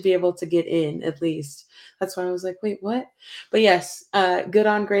they should be able to get in at least. That's why I was like, wait, what? But yes, good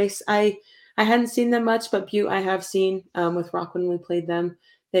on Grace. I hadn't seen them much, but Butte I have seen with Rock when we played them.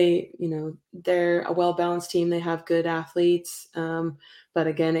 They, they're a well-balanced team. They have good athletes. But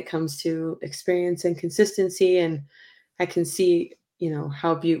again, it comes to experience and consistency. And I can see,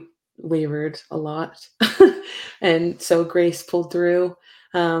 how Butte wavered a lot. And so Grace pulled through.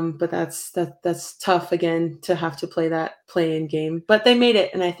 But that's tough, again, to have to play that play-in game. But they made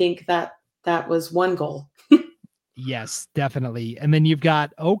it. And I think that was one goal. Yes, definitely. And then you've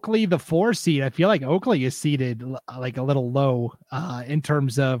got Oakley, the 4 seed. I feel like Oakley is seated like a little low in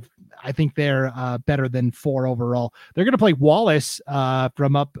terms of, I think they're better than 4 overall. They're going to play Wallace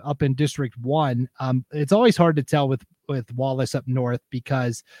from up in District 1. It's always hard to tell with Wallace up north,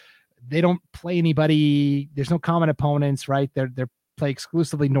 because they don't play anybody. There's no common opponents, right? They're play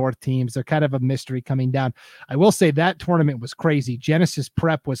exclusively north teams. They're kind of a mystery coming down. I will say that tournament was crazy. Genesis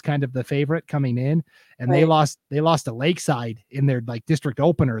Prep was kind of the favorite coming in, and right. They lost to Lakeside in their district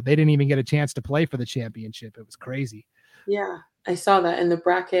opener. They didn't even get a chance to play for the championship. It was crazy. Yeah, I saw that in the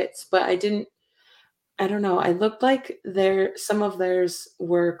brackets, but I don't know. I looked like some of theirs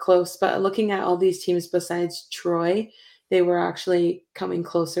were close, but looking at all these teams besides Troy, they were actually coming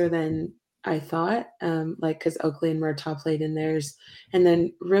closer than I thought, because Oakley and Murtaugh played in theirs. And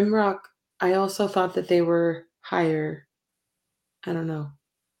then Rimrock, I also thought that they were higher. I don't know.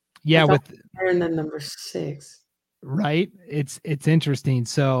 Yeah, with higher than number 6. Right. It's interesting.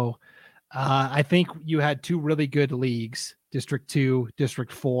 So I think you had 2 really good leagues, District 2,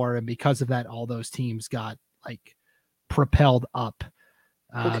 District 4, and because of that, all those teams got propelled up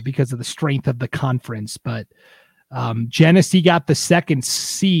because of the strength of the conference. But Genesee got the 2nd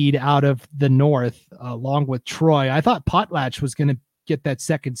seed out of the north along with Troy. I thought Potlatch was going to get that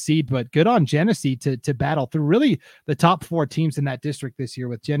second seed, but good on Genesee to battle through really the top 4 teams in that district this year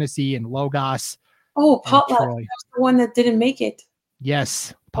with Genesee and Logos Oh, and Potlatch. Troy. That's the one that didn't make it.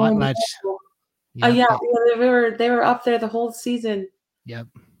 Yes, Oh, Potlatch. no. Yep. Yeah, they were up there the whole season. Yep.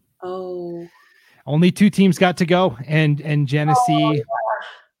 Oh. Only 2 teams got to go, and Genesee. Oh, yeah.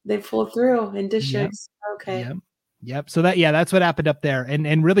 They pulled through in districts. Yep. Okay. Yep. So that's what happened up there,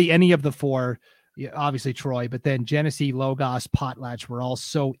 and really any of the 4, obviously Troy, but then Genesee, Logos, Potlatch were all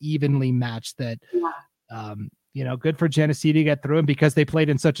so evenly matched that, good for Genesee to get through, and because they played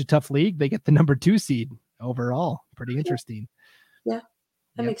in such a tough league, they get the number 2 seed overall. Pretty interesting. Yeah,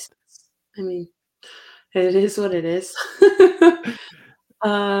 that makes sense. I mean, it is what it is.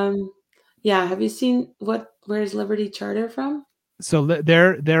 Yeah. Have you seen where's Liberty Charter from? So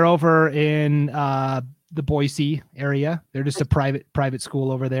they're over in the Boise area. They're just a private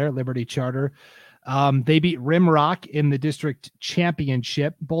school over there, Liberty Charter. They beat Rimrock in the district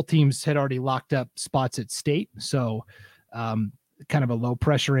championship. Both teams had already locked up spots at state, so kind of a low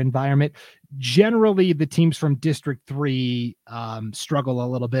pressure environment. Generally, the teams from District 3 struggle a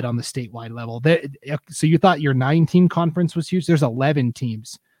little bit on the statewide level. So you thought your 9-team conference was huge? There's 11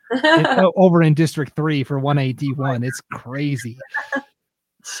 teams over in District 3 for 1AD1. It's crazy.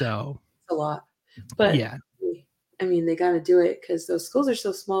 So it's a lot, but yeah, I mean, they got to do it because those schools are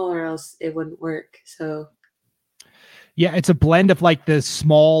so small, or else it wouldn't work. So yeah, it's a blend of like the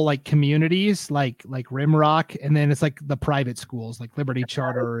small like communities, like Rimrock, and then it's like the private schools like Liberty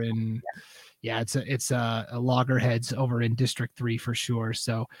Charter, and it's a loggerheads over in District 3 for sure.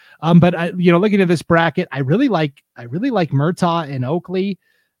 So but I, looking at this bracket, I really like Murtaugh and Oakley.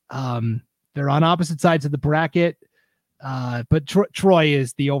 They're on opposite sides of the bracket, but Troy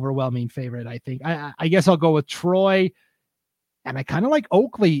is the overwhelming favorite. I think I guess I'll go with Troy, and I kind of like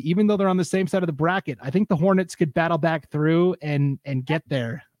Oakley, even though they're on the same side of the bracket. I think the Hornets could battle back through and get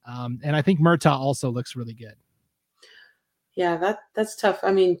there. And I think Murtaugh also looks really good. Yeah, that's tough.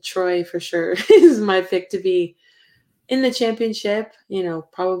 I mean, Troy for sure is my pick to be in the championship,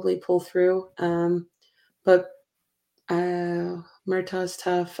 probably pull through. But Murtaugh's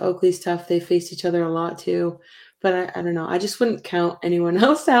tough. Oakley's tough. They face each other a lot too. But I don't know. I just wouldn't count anyone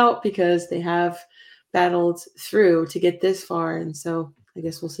else out because they have battled through to get this far. And so I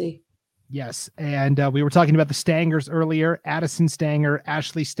guess we'll see. Yes. And we were talking about the Stangers earlier. Addison Stanger,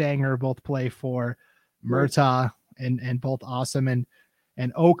 Ashley Stanger both play for Murtaugh, and both awesome.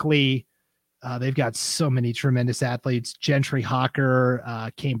 And Oakley, they've got so many tremendous athletes. Gentry Hawker,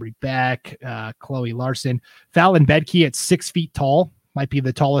 Cambry Beck, Chloe Larson. Fallon Bedke at 6 feet tall, might be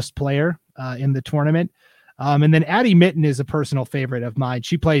the tallest player in the tournament. And then Addie Mitten is a personal favorite of mine.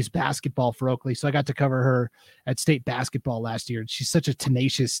 She plays basketball for Oakley, so I got to cover her at state basketball last year. She's such a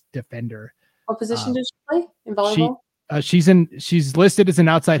tenacious defender. What position does she play in volleyball? She's listed as an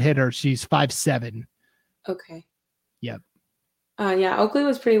outside hitter. She's 5'7". Okay. Yep. Yeah, Oakley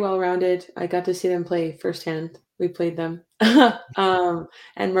was pretty well-rounded. I got to see them play firsthand. We played them. And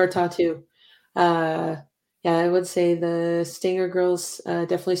Murtaugh too. Yeah, I would say the Stanger girls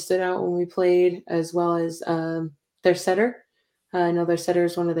definitely stood out when we played, as well as their setter. I know their setter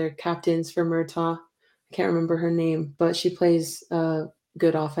is one of their captains for Murtaugh. I can't remember her name, but she plays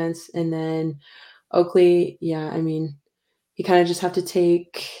good offense. And then Oakley, yeah, I mean, you kind of just have to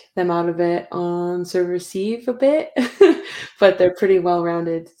take them out of it on serve receive a bit, but they're pretty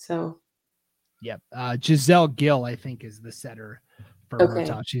well-rounded. So, yep. Giselle Gill, I think, is the setter for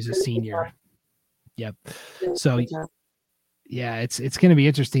Murtaugh. She's a senior. Yep. So yeah, it's going to be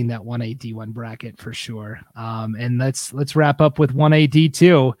interesting, that 1AD1 bracket for sure. And let's wrap up with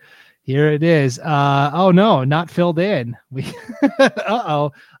 1AD2. Here it is. Oh no, not filled in.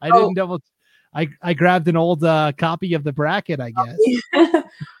 I didn't double. I grabbed an old copy of the bracket, I guess.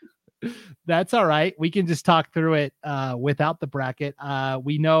 That's all right. We can just talk through it without the bracket.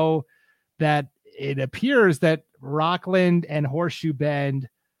 We know that it appears that Rockland and Horseshoe Bend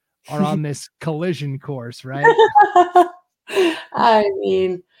are on this collision course, right? I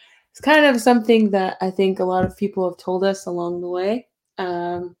mean, it's kind of something that I think a lot of people have told us along the way.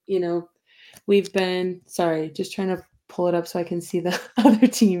 We've been just trying to pull it up so I can see the other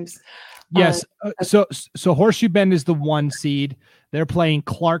teams. Yes. So Horseshoe Bend is the 1 seed. They're playing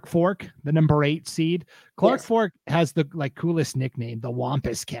Clark Fork, the number 8 seed. Clark Fork has the coolest nickname, the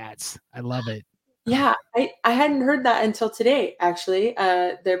Wampus Cats. I love it. Yeah, I hadn't heard that until today, actually.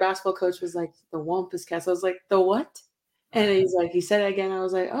 Their basketball coach was like, the Wampus Cats. I was like, the what? And he said it again. I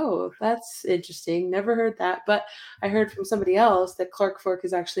was like, oh, that's interesting. Never heard that. But I heard from somebody else that Clark Fork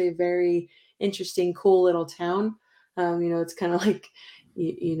is actually a very interesting, cool little town. It's kind of like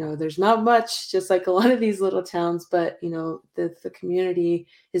you know, there's not much, just like a lot of these little towns, but you know, the community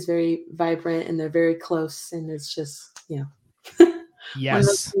is very vibrant and they're very close, and it's just, you know, one of those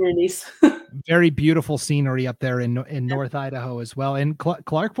Yes. communities. Very beautiful scenery up there in North Idaho as well. And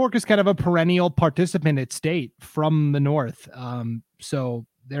Clark Fork is kind of a perennial participant at state from the north. So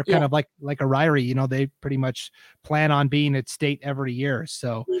they're kind Yeah, of like a Ryrie, you know, they pretty much plan on being at state every year.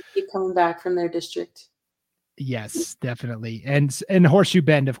 So they keep coming back from their district. yes, definitely. And Horseshoe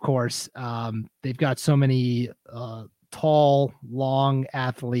Bend, of course. They've got so many tall, long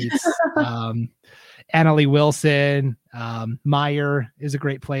athletes. Annalie Wilson, Meyer is a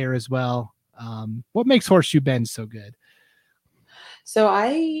great player as well. What makes Horseshoe Bend so good? So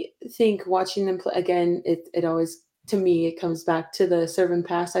I think watching them play again, it always, to me, it comes back to the serve and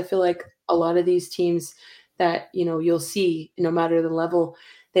pass. I feel like a lot of these teams that, you know, you'll see, no matter the level,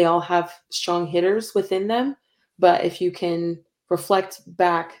 they all have strong hitters within them. But if you can reflect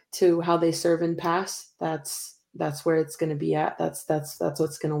back to how they serve and pass, that's where it's going to be at. That's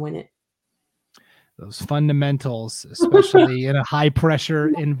what's going to win it. Those fundamentals, especially in a high pressure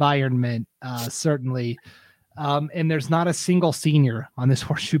environment, certainly. And there's not a single senior on this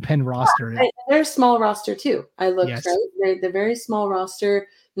Horseshoe Bend roster. They're a small roster too. I looked, Yes. right. They're very small roster,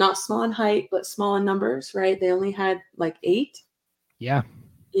 not small in height, but small in numbers, right? They only had like 8. Yeah.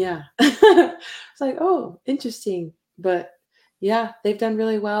 Yeah. It's like, oh, interesting. But yeah, they've done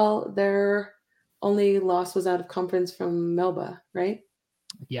really well. Their only loss was out of conference from Melba, right?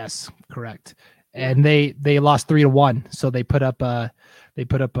 Yes, correct. Yeah. And they lost 3-1, so they put up a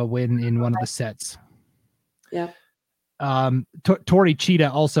win in one of the sets. Yeah. Tori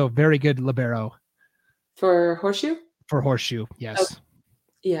Cheetah, also very good libero For Horseshoe? for Horseshoe. Yes. Okay.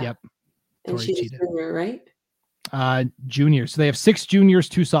 Yeah. Yep. And Tori she's Cheetah. a junior, right? Juniors. So they have 6 juniors,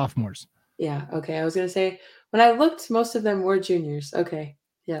 2 sophomores. Yeah. Okay. I was gonna say, when I looked, most of them were juniors. Okay.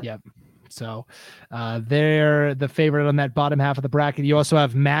 Yeah. Yep. So they're the favorite on that bottom half of the bracket. You also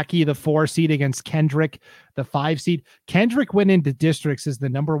have Mackey, the 4 seed, against Kendrick, the 5 seed. Kendrick went into districts as the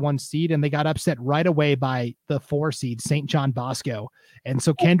number 1 seed, and they got upset right away by the 4 seed, St. John Bosco. And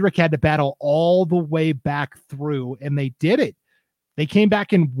so Kendrick had to battle all the way back through, and they did it. They came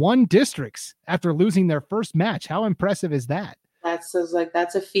back and won districts after losing their first match. How impressive is that? That's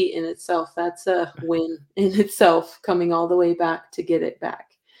that's a feat in itself. That's a win in itself, coming all the way back to get it back.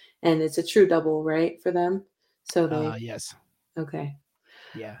 And it's a true double, right, for them? So they Yes. okay.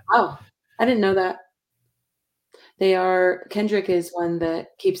 Yeah. Oh, I didn't know that. Kendrick is one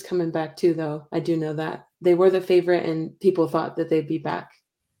that keeps coming back too, though. I do know that. They were the favorite and people thought that they'd be back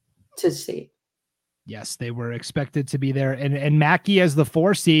to state. Yes, they were expected to be there. And Mackey as the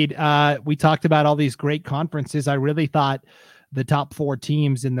 4 seed, we talked about all these great conferences. I really thought the top 4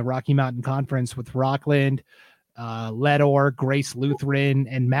 teams in the Rocky Mountain Conference with Rockland, Leadore, Grace Lutheran,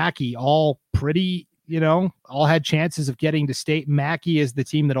 and Mackey, all pretty, all had chances of getting to state. Mackey is the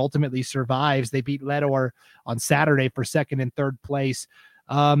team that ultimately survives. They beat Leadore on Saturday for 2nd and 3rd place.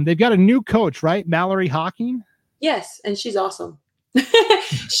 They've got a new coach, right? Mallory Hawking? Yes, and she's awesome.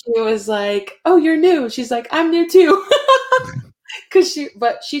 She was like, "Oh, you're new." She's like, "I'm new too."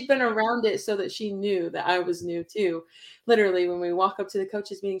 But she'd been around it so that she knew that I was new too. Literally, when we walk up to the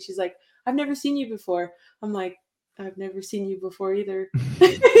coaches meeting, she's like, "I've never seen you before." I'm like, "I've never seen you before either."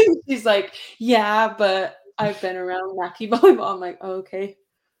 She's like, "Yeah, but I've been around Mackey volleyball." I'm like, oh, "Okay."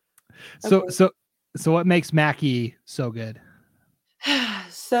 So what makes Mackey so good?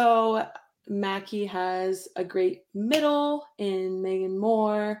 So Mackey has a great middle in Megan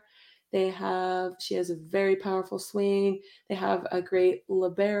Moore. She has a very powerful swing. They have a great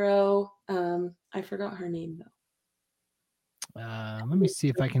libero. I forgot her name though. Let me see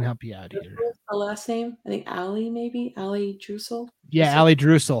if I can help you out here. The last name, I think Allie, maybe Allie Drusel. Yeah, Allie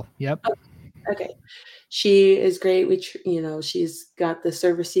Drusel. Yep. Okay. She is great. She's got the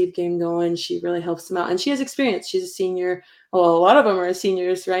serve receive game going. She really helps them out, and she has experience. She's a senior. Well, a lot of them are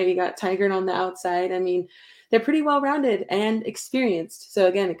seniors, right? You got Tigert on the outside. I mean, they're pretty well rounded and experienced. So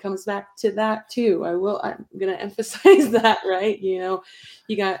again, it comes back to that too. I'm going to emphasize that, right? You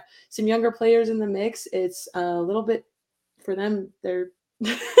got some younger players in the mix. It's a little bit for them. They're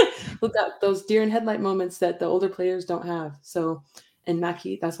look at those deer in headlight moments that the older players don't have. So. And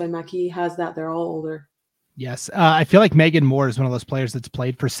Mackey, that's why Mackey has that. They're all older. Yes. I feel like Megan Moore is one of those players that's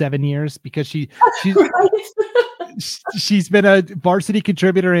played for 7 years because she's she's been a varsity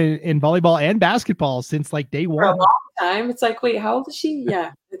contributor in volleyball and basketball since like day one. For a long time. It's like, wait, how old is she?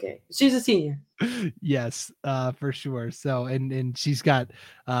 Yeah. Okay. She's a senior. Yes, for sure. So, and she's got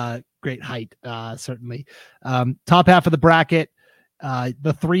great height, certainly. Top half of the bracket,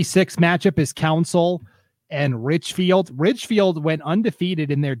 the 3-6 matchup is Council and Richfield. Richfield went undefeated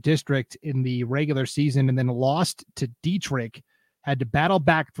in their district in the regular season and then lost to Dietrich, had to battle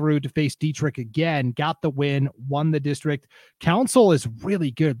back through to face Dietrich again, got the win, won the district. Council is really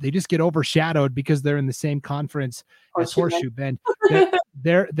good. They just get overshadowed because they're in the same conference as Horseshoe Bend.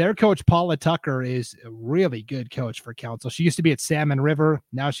 Their coach, Paula Tucker, is a really good coach for Council. She used to be at Salmon River.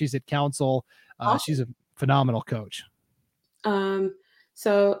 Now she's at Council. Awesome. She's a phenomenal coach.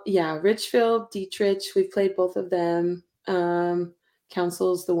 So yeah, Richfield, Dietrich, we've played both of them.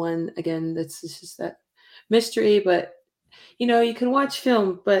 Council's the one, again, that's just that mystery, but you can watch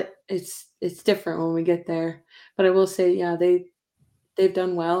film, but it's different when we get there. But I will say, yeah, they've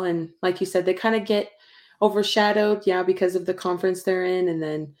done well, and like you said, they kind of get overshadowed, because of the conference they're in, and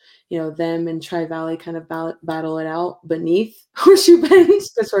then them and Tri-Valley kind of battle it out beneath Horseshoe Bend,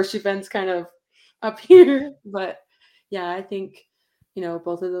 because Horseshoe Bend's kind of up here. But yeah, I think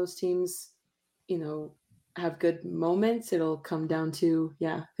both of those teams have good moments. It'll come down to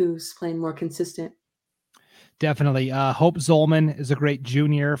who's playing more consistent. Definitely. Hope Zolman is a great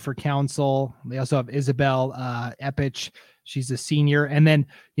junior for Council. They also have Isabel Epich. She's a senior. And then,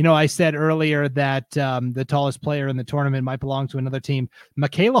 I said earlier that the tallest player in the tournament might belong to another team.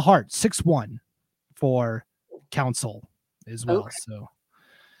 Michaela Hart, 6'1" for Council as well.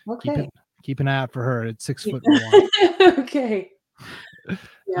 Okay. So keep an eye out for her at 6'1". Okay.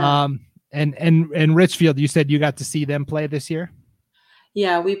 Yeah. And Richfield, you said you got to see them play this year?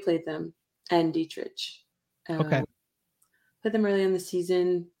 Yeah, we played them and Dietrich. Okay. Played them early in the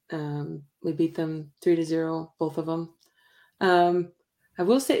season. We beat them 3-0, both of them. I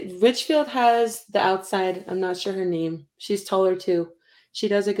will say Richfield has the outside. I'm not sure her name. She's taller too. She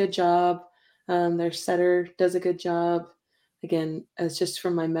does a good job. Their setter does a good job. Again, it's just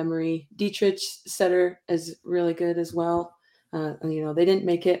from my memory. Dietrich's setter is really good as well. They didn't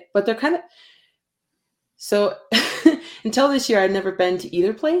make it, but they're kind of so until this year, I'd never been to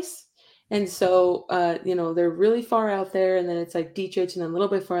either place. And so, they're really far out there, and then it's like Dietrich, and then a little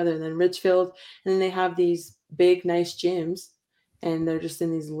bit farther, and then Richfield, and then they have these big, nice gyms, and they're just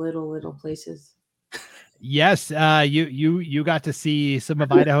in these little places. Yes, you got to see some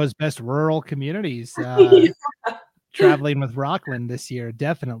of Idaho's best rural communities traveling with Rockland this year,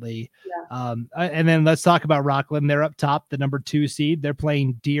 definitely. Yeah. And then let's talk about Rockland. They're up top, the number 2 seed. They're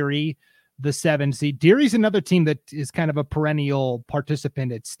playing Deary, the 7 seed. Deary's another team that is kind of a perennial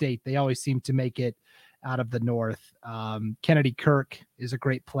participant at state. They always seem to make it out of the North. Kennedy Kirk is a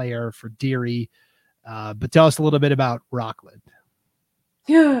great player for Deary. But tell us a little bit about Rockland.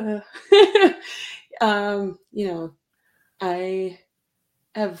 Yeah. I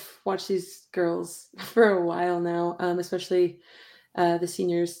have watched these girls for a while now, especially the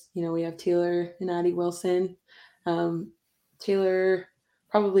seniors. We have Taylor and Addie Wilson. Taylor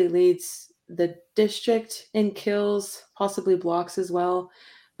probably leads the district in kills, possibly blocks as well.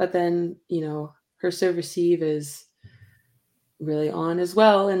 But then, her serve receive is really on as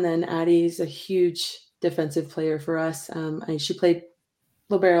well. And then Addie's a huge defensive player for us. She played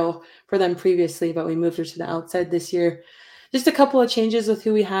libero for them previously, but we moved her to the outside this year. Just a couple of changes with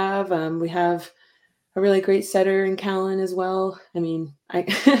who we have. We have a really great setter in Callan as well. I mean,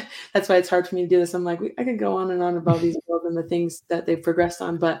 that's why it's hard for me to do this. I'm like, I could go on and on about these girls and the things that they've progressed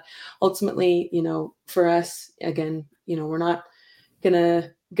on. But ultimately, for us, again, we're not going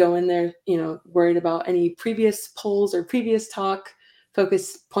to go in there, worried about any previous polls or previous talk.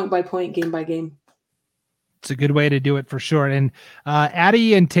 Focus point by point, game by game. It's a good way to do it for sure. And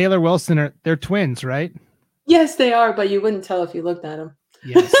Addie and Taylor Wilson, they're twins, right? Yes, they are, but you wouldn't tell if you looked at them.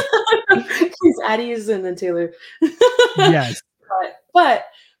 Yes. Addie's and then Taylor. Yes. But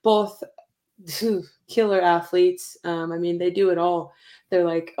both killer athletes. They do it all. They're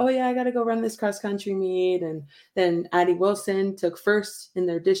like, oh yeah, I got to go run this cross country meet. And then Addie Wilson took first in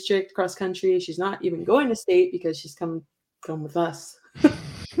their district cross country. She's not even going to state because she's come with us.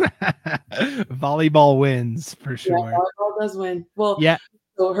 Volleyball wins for sure. Yeah, volleyball does win. Well, yeah.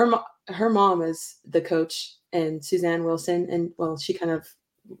 So her mom is the coach, and Suzanne Wilson, and she kind of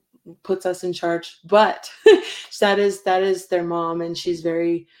puts us in charge. But that is their mom, and she's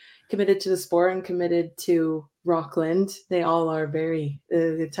very committed to the sport and committed to Rockland. They all are very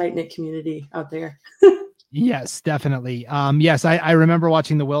tight-knit community out there. Yes, definitely. Yes, I remember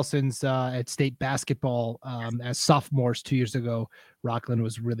watching the Wilsons at state basketball as sophomores 2 years ago. Rockland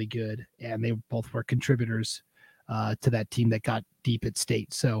was really good, and they both were contributors to that team that got deep at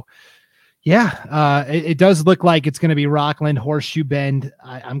state. So, yeah, it does look like it's going to be Rockland, Horseshoe Bend.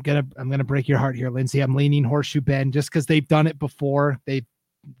 I'm gonna break your heart here, Lindsay. I'm leaning Horseshoe Bend just because they've done it before. They've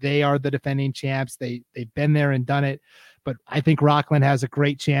they are the defending champs. They've been there and done it. But I think Rockland has a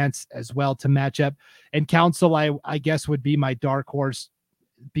great chance as well to match up. And Council, I guess, would be my dark horse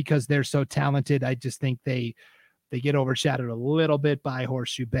because they're so talented. I just think they get overshadowed a little bit by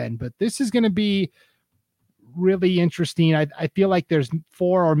Horseshoe Bend. But this is going to be really interesting. I feel like there's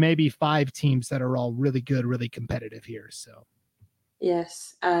 4 or maybe 5 teams that are all really good, really competitive here. So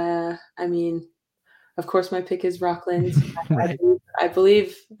yes, I mean, of course, my pick is Rockland. Right. I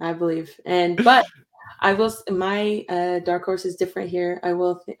believe, and but I will. My dark horse is different here. I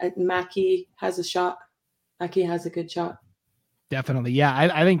will. Mackey has a shot. Mackey has a good shot. Definitely, yeah.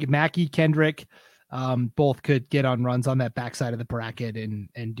 I think Mackey, Kendrick, both could get on runs on that backside of the bracket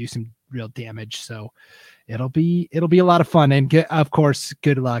and do some real damage. So it'll be a lot of fun, and of course,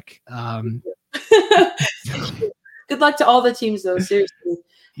 good luck. Good luck to all the teams, though. Seriously,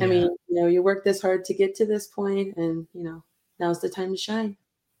 Yeah. I mean, you worked this hard to get to this point, and now's the time to shine.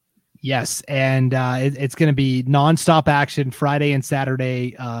 Yes, and it's going to be nonstop action Friday and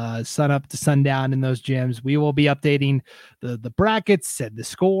Saturday, sun up to sundown in those gyms. We will be updating the brackets and the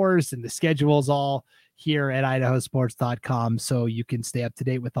scores and the schedules all here at idahosports.com, so you can stay up to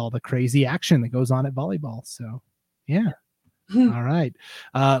date with all the crazy action that goes on at volleyball. So, yeah. All right.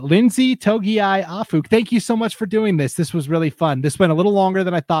 Lindsay Togiai Afuk, thank you so much for doing this. This was really fun. This went a little longer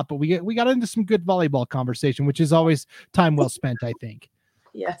than I thought, but we got into some good volleyball conversation, which is always time well spent, I think.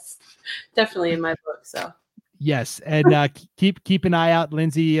 Yes, definitely in my book. So yes, and keep an eye out.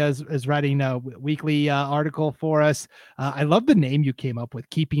 Lindsay is writing a weekly article for us. I love the name you came up with,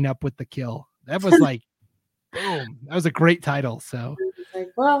 Keeping Up with the Kill. That was like, boom. That was a great title. So like,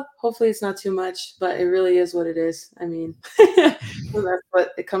 well, hopefully it's not too much, but it really is what it is. I mean, that's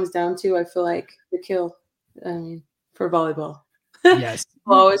what it comes down to. I feel like the kill. I mean, for volleyball. Yes,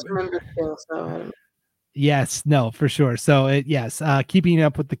 I'll always remember the kill. So I don't know. Yes, no, for sure. So yes, Keeping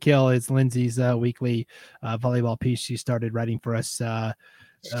Up with the Kill is Lindsay's weekly volleyball piece she started writing for us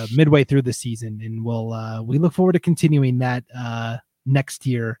midway through the season, and we look forward to continuing that next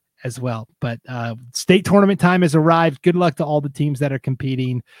year as well. But state tournament time has arrived. Good luck to all the teams that are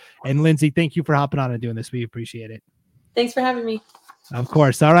competing. And Lindsay, thank you for hopping on and doing this. We appreciate it. Thanks for having me. Of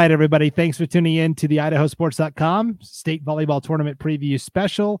course. All right, everybody. Thanks for tuning in to the idahosports.com state volleyball tournament preview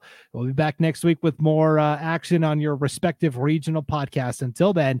special. We'll be back next week with more action on your respective regional podcasts.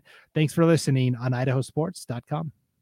 Until then, thanks for listening on idahosports.com.